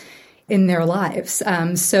means in their lives.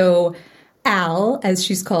 So Al, as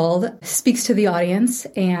she's called, speaks to the audience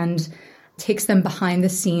and takes them behind the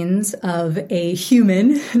scenes of a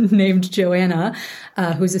human named Joanna,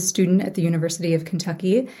 who's a student at the University of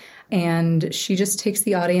Kentucky. And she just takes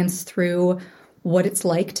the audience through what it's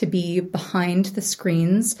like to be behind the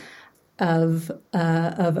screens of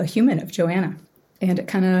a human, of Joanna. And it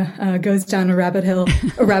kind of goes down a rabbit hole,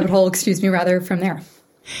 from there.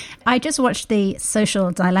 I just watched The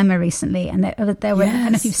Social Dilemma recently, and there were, Yes. I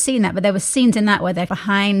don't know if you've seen that, but there were scenes in that where they're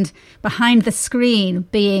behind the screen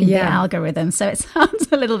being the algorithm. So it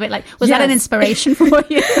sounds a little bit like, was that an inspiration for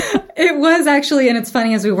you? It was actually, and it's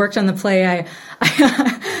funny, as we worked on the play,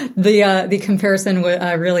 the comparison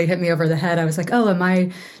really hit me over the head. I was like, oh, am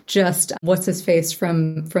I just what's his face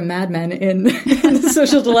from Mad Men in The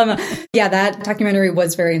Social Dilemma? Yeah, that documentary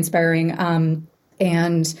was very inspiring,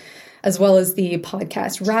 and as well as the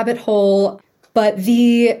podcast Rabbit Hole. But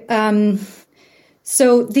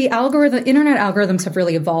so the internet algorithms have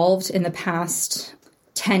really evolved in the past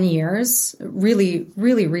 10 years, really,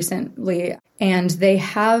 really recently. And they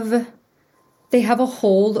have a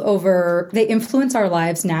hold over, they influence our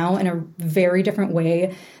lives now in a very different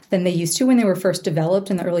way than they used to when they were first developed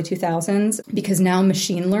in the early 2000s, because now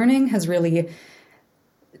machine learning has really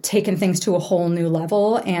taken things to a whole new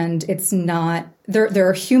level. And it's not, there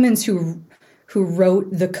are humans who wrote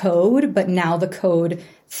the code, but now the code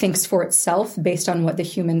thinks for itself based on what the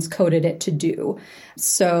humans coded it to do.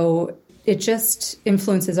 So it just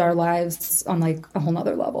influences our lives on like a whole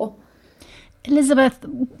nother level. Elizabeth,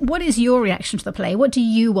 what is your reaction to the play? What do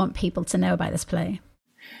you want people to know about this play?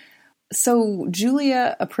 So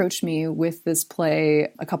Julia approached me with this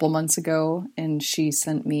play a couple months ago, and she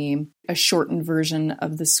sent me a shortened version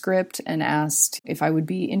of the script and asked if I would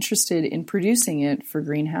be interested in producing it for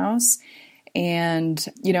Greenhouse. And,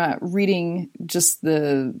 reading just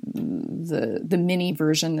the mini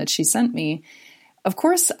version that she sent me, of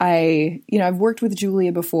course, I've worked with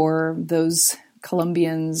Julia before. Those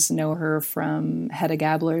Colombians know her from Hedda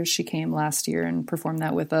Gabler. She came last year and performed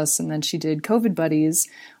that with us. And then she did COVID Buddies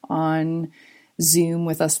on Zoom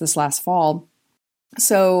with us this last fall.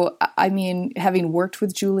 So, having worked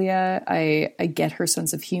with Julia, I get her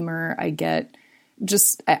sense of humor. I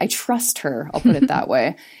trust her, I'll put it that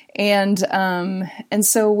way. And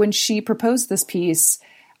so when she proposed this piece,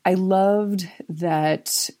 I loved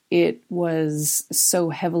that it was so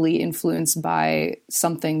heavily influenced by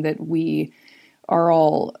something that we are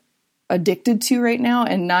all addicted to right now,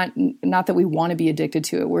 and not that we want to be addicted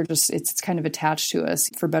to it. It's kind of attached to us,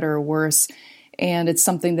 for better or worse. And it's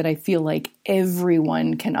something that I feel like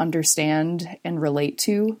everyone can understand and relate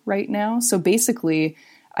to right now. So basically,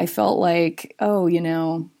 I felt like,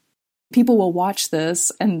 people will watch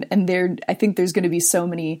this, and I think there's going to be so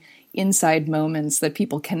many inside moments that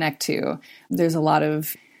people connect to. There's a lot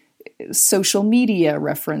of social media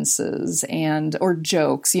references or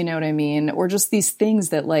jokes, you know what I mean? Or just these things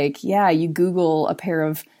that you Google a pair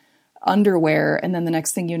of underwear, and then the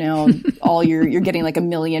next thing you know, you're getting like a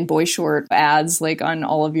million boy short ads on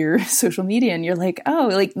all of your social media, and you're like,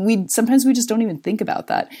 sometimes we just don't even think about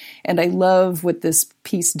that. And I love what this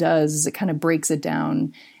piece does is it kind of breaks it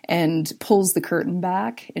down and pulls the curtain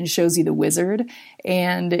back and shows you the wizard.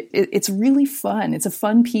 And it's really fun. It's a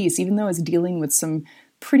fun piece, even though it's dealing with some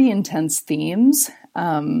pretty intense themes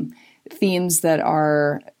that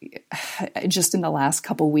are just in the last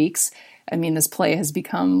couple weeks. This play has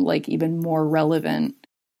become even more relevant,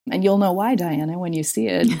 and you'll know why, Diana, when you see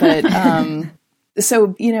it. But so,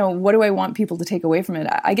 what do I want people to take away from it?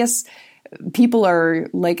 I guess people are,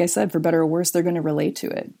 like I said, for better or worse, they're going to relate to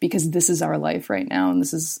it because this is our life right now. And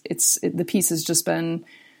the piece has just been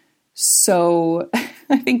so,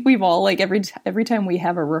 I think we've all, like, every time we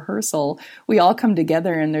have a rehearsal, we all come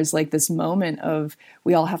together and there's like this moment of,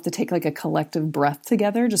 we all have to take like a collective breath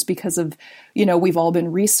together just because of, we've all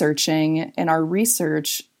been researching, and our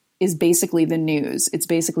research is basically the news. It's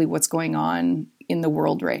basically what's going on in the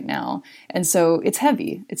world right now. And so it's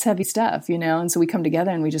heavy stuff, and so we come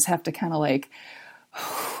together and we just have to kind of like,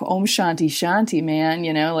 Om Shanti Shanti, man,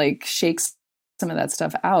 like shake some of that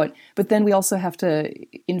stuff out. But then we also have to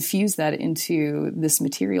infuse that into this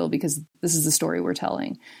material because this is the story we're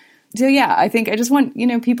telling. So yeah, I think I just want,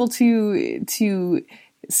 people to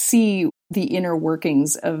see the inner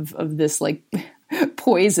workings of this like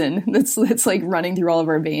poison that's like running through all of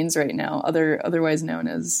our veins right now, otherwise known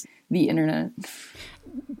as the internet.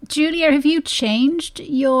 Julia, have you changed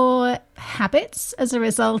your habits as a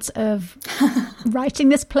result of writing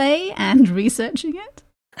this play and researching it?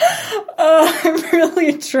 I'm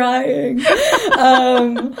really trying.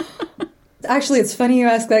 Actually, it's funny you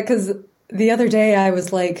ask that because the other day I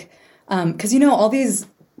was like, because all these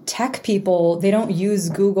tech people, they don't use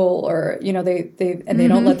Google or they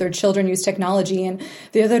don't let their children use technology. And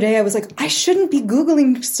the other day I was like, I shouldn't be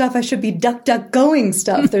Googling stuff. I should be DuckDuckGoing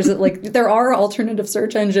stuff. There are alternative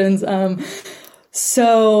search engines.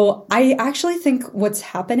 So I actually think what's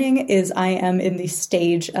happening is I am in the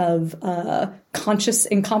stage of conscious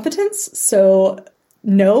incompetence. So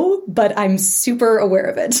no, but I'm super aware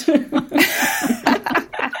of it.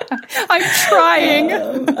 I'm trying.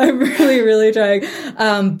 I'm really, really trying.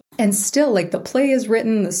 And still, like, the play is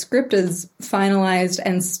written, the script is finalized,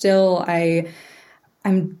 and still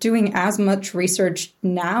I'm doing as much research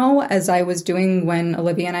now as I was doing when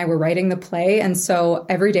Olivia and I were writing the play. And so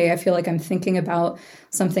every day I feel like I'm thinking about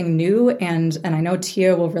something new. And I know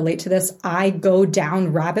Tia will relate to this. I go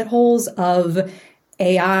down rabbit holes of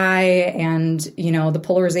AI and, the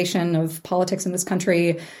polarization of politics in this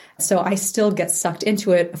country. So I still get sucked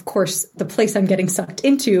into it. Of course, the place I'm getting sucked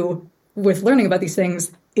into with learning about these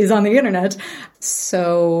things is on the internet.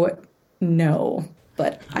 So no,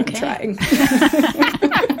 but I'm trying.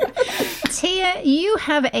 Tia, you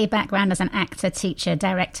have a background as an actor, teacher,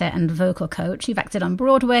 director, and vocal coach. You've acted on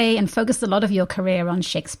Broadway and focused a lot of your career on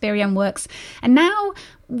Shakespearean works. And now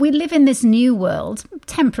we live in this new world,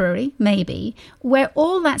 temporary maybe, where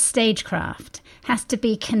all that stagecraft has to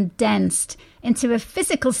be condensed into a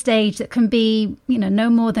physical stage that can be, no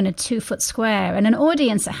more than a 2-foot square, and an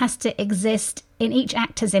audience that has to exist in each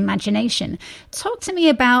actor's imagination. Talk to me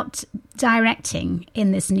about directing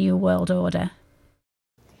in this new world order.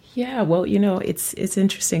 Yeah, well, it's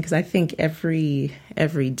interesting because I think every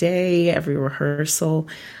day, every rehearsal,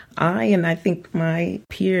 I think my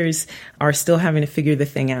peers are still having to figure the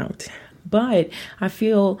thing out. But I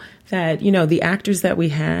feel that, the actors that we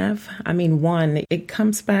have, one, it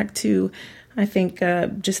comes back to, I think,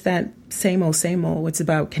 just that same old. It's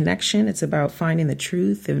about connection. It's about finding the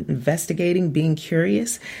truth, investigating, being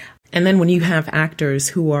curious. And then when you have actors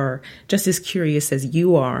who are just as curious as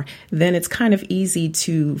you are, then it's kind of easy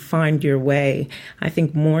to find your way. I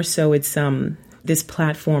think more so it's this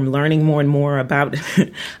platform, learning more and more about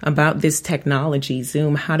about this technology,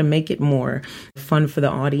 Zoom, how to make it more fun for the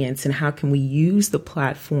audience, and how can we use the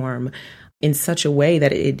platform in such a way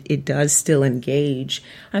that it does still engage.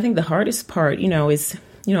 I think the hardest part, is,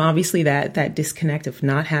 obviously that disconnect of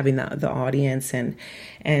not having the audience and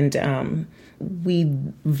we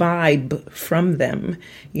vibe from them.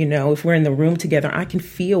 If we're in the room together, I can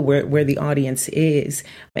feel where the audience is.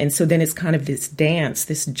 And so then it's kind of this dance,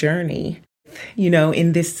 this journey,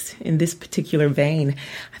 in this particular vein.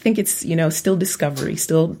 I think it's, still discovery,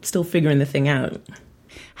 still figuring the thing out.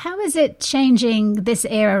 How is it changing this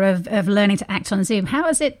era of learning to act on Zoom? How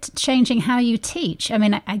is it changing how you teach?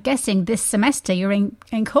 I'm guessing this semester you're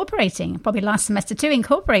incorporating, probably last semester too,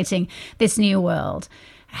 incorporating this new world.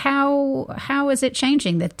 How is it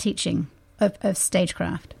changing the teaching of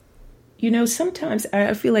stagecraft? Sometimes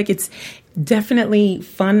I feel like it's definitely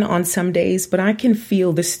fun on some days, but I can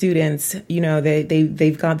feel the students,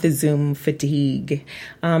 they've got the Zoom fatigue,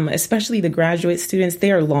 especially the graduate students.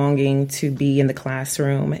 They are longing to be in the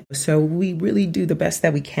classroom. So we really do the best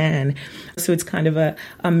that we can. So it's kind of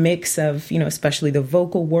a mix of, especially the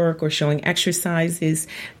vocal work or showing exercises.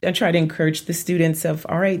 I try to encourage the students of,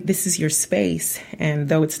 all right, this is your space. And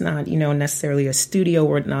though it's not, necessarily a studio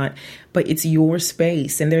or not, but it's your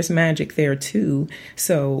space and there's magic there too.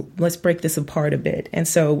 So let's break this apart a bit. And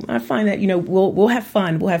so I find that, we'll have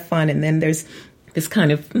fun. And then there's this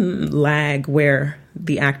kind of lag where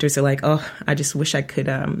the actors are like, oh, I just wish I could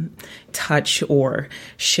touch or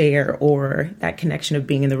share, or that connection of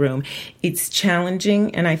being in the room. It's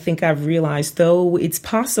challenging. And I think I've realized, though it's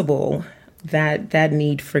possible, that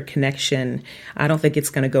need for connection, I don't think it's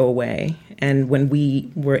going to go away. And when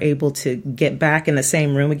we were able to get back in the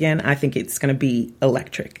same room again, I think it's going to be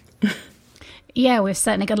electric. Yeah, we've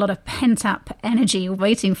certainly got a lot of pent-up energy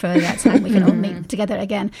waiting for that time we can all meet together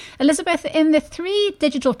again. Elizabeth, in the 3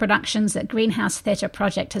 digital productions that Greenhouse Theatre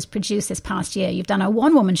Project has produced this past year, you've done a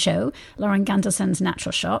one-woman show, Lauren Gunderson's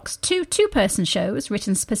Natural Shocks, 2 two-person shows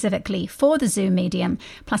written specifically for the Zoom medium,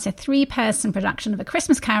 plus a 3-person production of A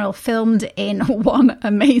Christmas Carol filmed in one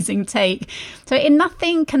amazing take. So in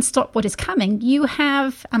Nothing Can Stop What Is Coming, you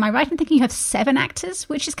have, am I right in thinking you have 7 actors,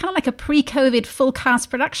 which is kind of like a pre-COVID full cast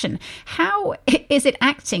production. How is it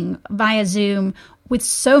acting via Zoom with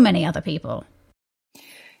so many other people?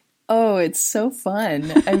 Oh, it's so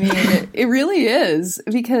fun. I mean, it really is,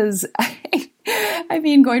 because I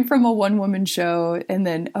mean, going from a one-woman show and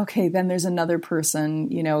then, okay, then there's another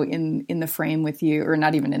person, you know, in the frame with you, or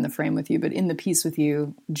not even in the frame with you, but in the piece with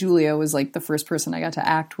you. Julia was like the first person I got to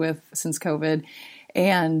act with since COVID,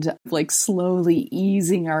 and like slowly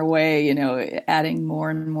easing our way, you know, adding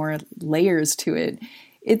more and more layers to it.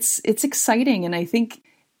 It's exciting. And I think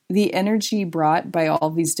the energy brought by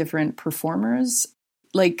all these different performers,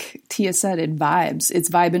 like Tia said, it vibes. It's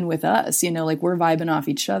vibing with us, you know, like we're vibing off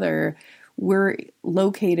each other. We're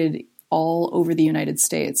located all over the United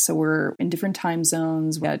States. So we're in different time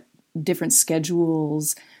zones, we got different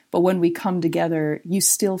schedules. But when we come together, you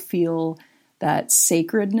still feel that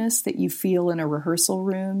sacredness that you feel in a rehearsal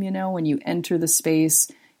room, you know, when you enter the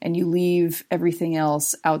space and you leave everything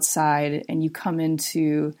else outside and you come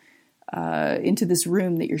into this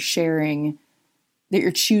room that you're sharing, that you're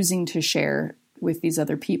choosing to share with these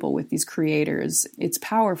other people, with these creators. It's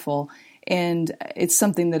powerful. And it's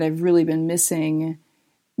something that I've really been missing.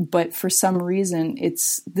 But for some reason,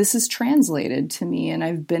 this is translated to me, and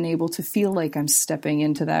I've been able to feel like I'm stepping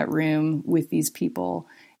into that room with these people.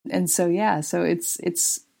 And so, yeah, so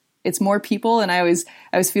it's more people. And I always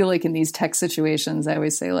feel like in these tech situations, I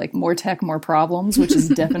always say like more tech, more problems, which is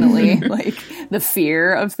definitely like the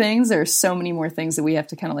fear of things. There are so many more things that we have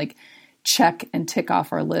to kind of like check and tick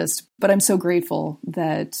off our list. But I'm so grateful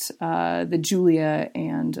that Julia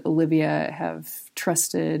and Olivia have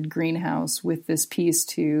trusted Greenhouse with this piece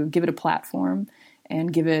to give it a platform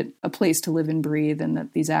and give it a place to live and breathe, and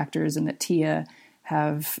that these actors and that Tia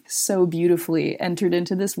have so beautifully entered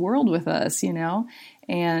into this world with us, you know?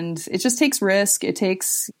 And it just takes risk. It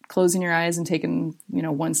takes closing your eyes and taking, you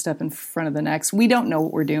know, one step in front of the next. We don't know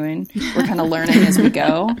what we're doing. We're kind of learning as we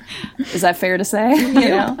go. Is that fair to say? You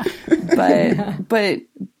know?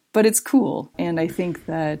 But it's cool. And I think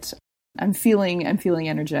that I'm feeling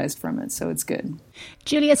energized from it. So it's good.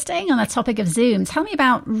 Julia, staying on the topic of Zoom, tell me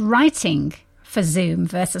about writing for Zoom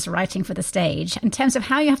versus writing for the stage in terms of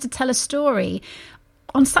how you have to tell a story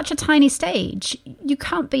on such a tiny stage. You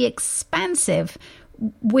can't be expansive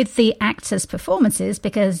with the actors' performances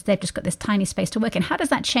because they've just got this tiny space to work in. How does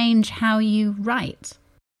that change how you write?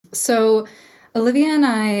 So Olivia and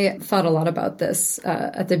I thought a lot about this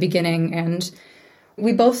at the beginning, and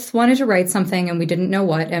we both wanted to write something and we didn't know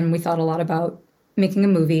what, and we thought a lot about making a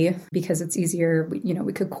movie because it's easier. You know,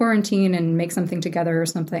 we could quarantine and make something together or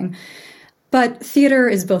something. But theater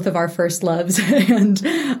is both of our first loves. And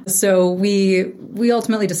so we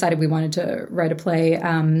ultimately decided we wanted to write a play.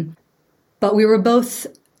 But we were both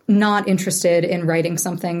not interested in writing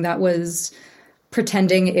something that was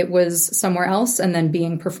pretending it was somewhere else and then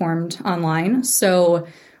being performed online. So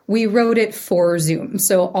we wrote it for Zoom.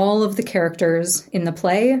 So all of the characters in the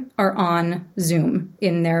play are on Zoom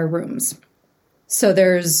in their rooms. So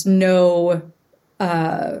there's no...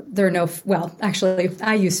 well, actually,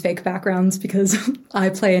 I use fake backgrounds because I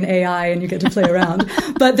play an AI and you get to play around.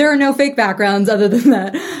 But there are no fake backgrounds other than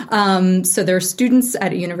that. So there are students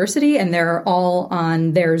at a university and they're all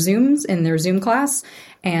on their Zooms in their Zoom class.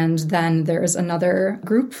 And then there's another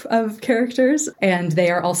group of characters and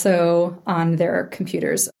they are also on their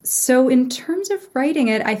computers. So in terms of writing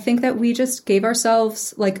it, I think that we just gave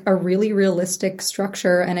ourselves like a really realistic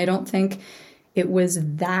structure. And I don't think it was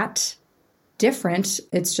that different.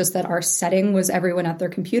 It's just that our setting was everyone at their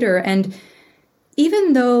computer. And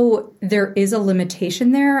even though there is a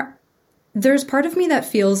limitation there, there's part of me that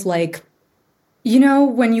feels like, you know,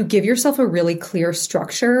 when you give yourself a really clear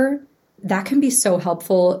structure, that can be so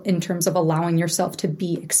helpful in terms of allowing yourself to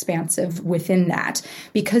be expansive within that.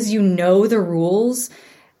 Because you know the rules,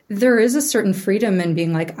 there is a certain freedom in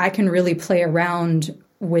being like, I can really play around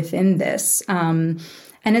within this. And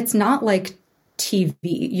it's not like TV.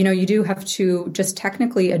 You know, you do have to just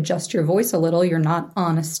technically adjust your voice a little. You're not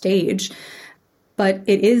on a stage, but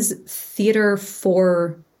it is theater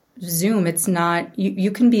for Zoom. It's not,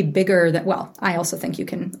 you can be bigger than, well, I also think you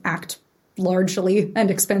can act largely and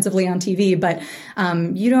expensively on TV, but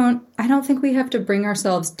I don't think we have to bring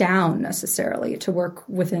ourselves down necessarily to work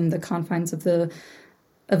within the confines of the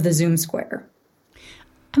Zoom square.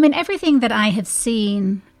 I mean, everything that I have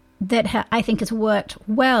seen that I think has worked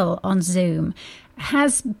well on Zoom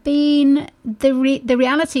has been the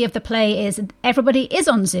reality of the play is everybody is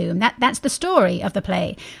on Zoom. That's the story of the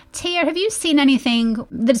play. Tia, have you seen anything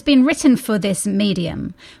that's been written for this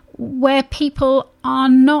medium where people are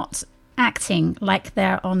not acting like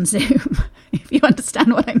they're on Zoom, if you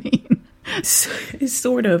understand what I mean?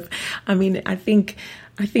 Sort of. I mean, I think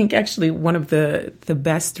actually one of the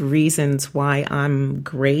best reasons why I'm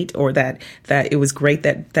great, or that it was great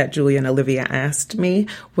that Julia and Olivia asked me,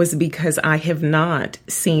 was because I have not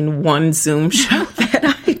seen one Zoom show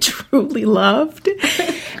that I truly loved.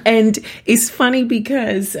 And it's funny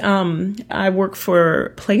because I work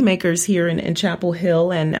for Playmakers here in Chapel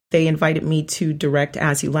Hill, and they invited me to direct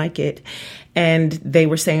As You Like It. And they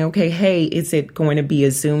were saying, okay, hey, is it going to be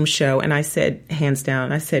a Zoom show? And I said, hands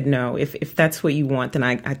down, I said, no, if that's what you want, then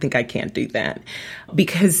I think I can't do that,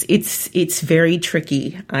 because it's very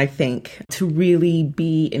tricky, I think, to really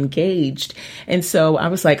be engaged. And so I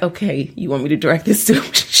was like, okay, you want me to direct this Zoom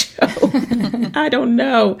show? I don't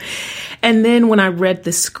know. And then when I read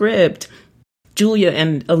the script, Julia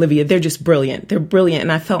and Olivia, they're just brilliant. They're brilliant.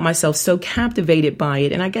 And I felt myself so captivated by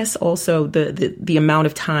it. And I guess also the amount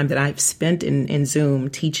of time that I've spent in Zoom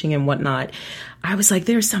teaching and whatnot, I was like,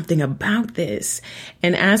 there's something about this.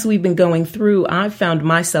 And as we've been going through, I've found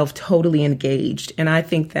myself totally engaged. And I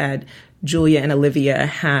think that Julia and Olivia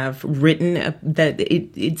have written that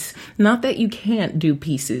it's not that you can't do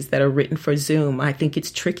pieces that are written for Zoom. I think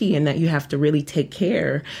it's tricky in that you have to really take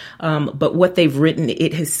care. But what they've written,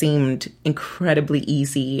 it has seemed incredibly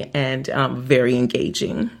easy and very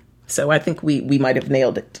engaging. So I think we might have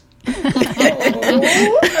nailed it. Hooray!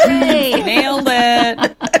 Nailed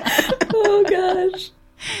it. Oh, gosh.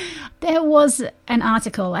 There was an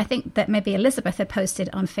article, I think that maybe Elizabeth had posted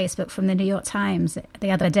on Facebook from the New York Times the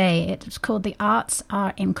other day. It was called The Arts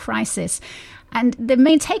Are in Crisis. And the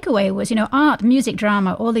main takeaway was, art, music,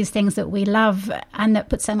 drama, all these things that we love and that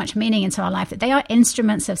put so much meaning into our life, that they are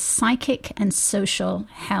instruments of psychic and social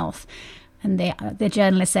health. And the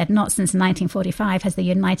journalist said, not since 1945 has the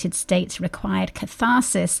United States required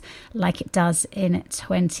catharsis like it does in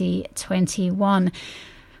 2021.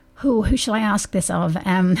 Who shall I ask this of?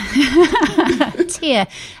 Tia,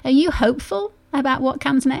 are you hopeful about what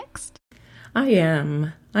comes next? I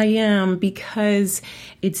am because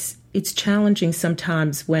it's challenging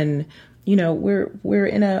sometimes when, we're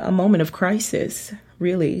in a moment of crisis,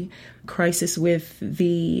 really. Crisis with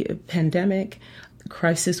the pandemic,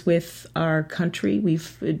 crisis with our country.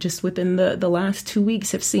 We've just within the last 2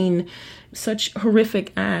 weeks have seen such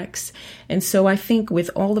horrific acts. And so I think with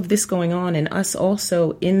all of this going on and us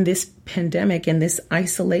also in this pandemic and this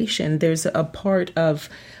isolation, there's a part of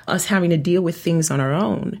us having to deal with things on our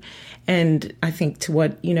own. And I think to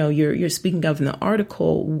what, you're speaking of in the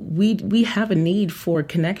article, we have a need for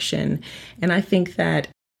connection. And I think that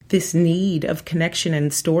this need of connection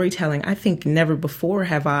and storytelling, I think never before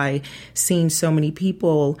have I seen so many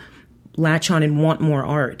people latch on and want more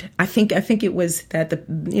art. I think it was that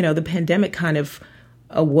the pandemic kind of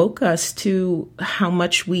awoke us to how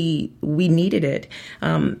much we needed it,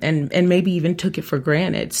 and maybe even took it for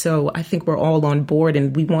granted. So I think we're all on board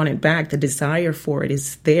and we want it back. The desire for it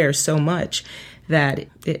is there so much that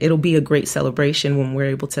it'll be a great celebration when we're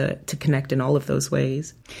able to connect in all of those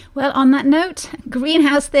ways. Well, on that note,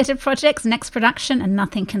 Greenhouse Theatre Project's next production, And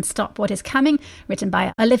Nothing Can Stop What Is Coming, written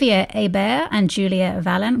by Olivier Hébert and Julia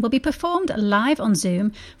Vallon, will be performed live on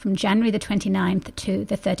Zoom from January the 29th to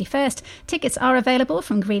the 31st. Tickets are available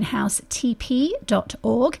from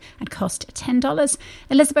greenhousetp.org and cost $10.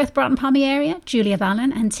 Elizabeth Broughton Palmieri, Julia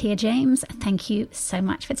Vallon and Tia James, thank you so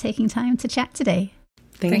much for taking time to chat today.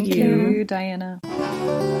 Thank you, Diana.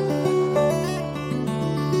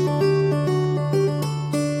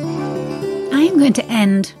 I am going to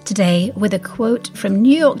end today with a quote from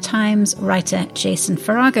New York Times writer Jason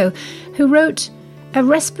Farago, who wrote, "A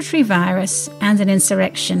respiratory virus and an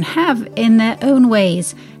insurrection have, in their own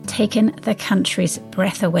ways, taken the country's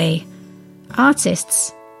breath away.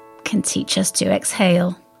 Artists can teach us to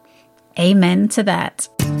exhale." Amen to that.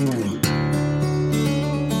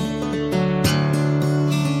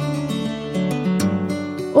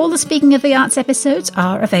 All the Speaking of the Arts episodes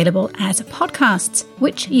are available as podcasts,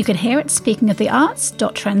 which you can hear at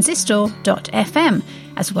speakingofthearts.transistor.fm,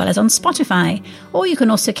 as well as on Spotify, or you can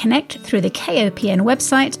also connect through the KOPN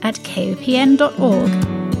website at kopn.org.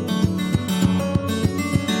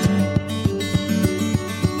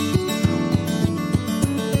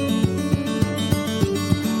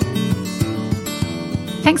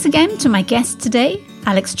 Thanks again to my guests today,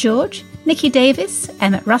 Alex George, Nikki Davis,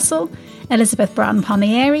 Emmett Russell, Elizabeth Bratton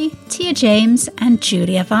Palmieri, Tia James, and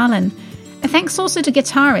Julia Varlan. Thanks also to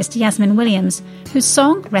guitarist Yasmin Williams, whose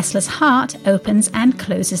song Restless Heart opens and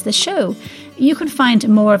closes the show. You can find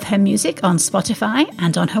more of her music on Spotify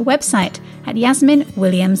and on her website at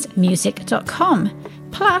yasminwilliamsmusic.com.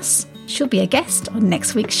 Plus, she'll be a guest on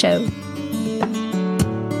next week's show.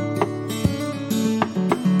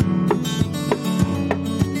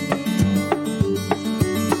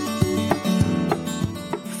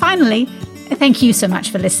 Finally, thank you so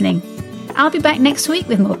much for listening. I'll be back next week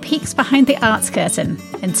with more peeks behind the arts curtain.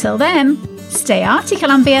 Until then, stay arty,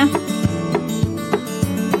 Columbia!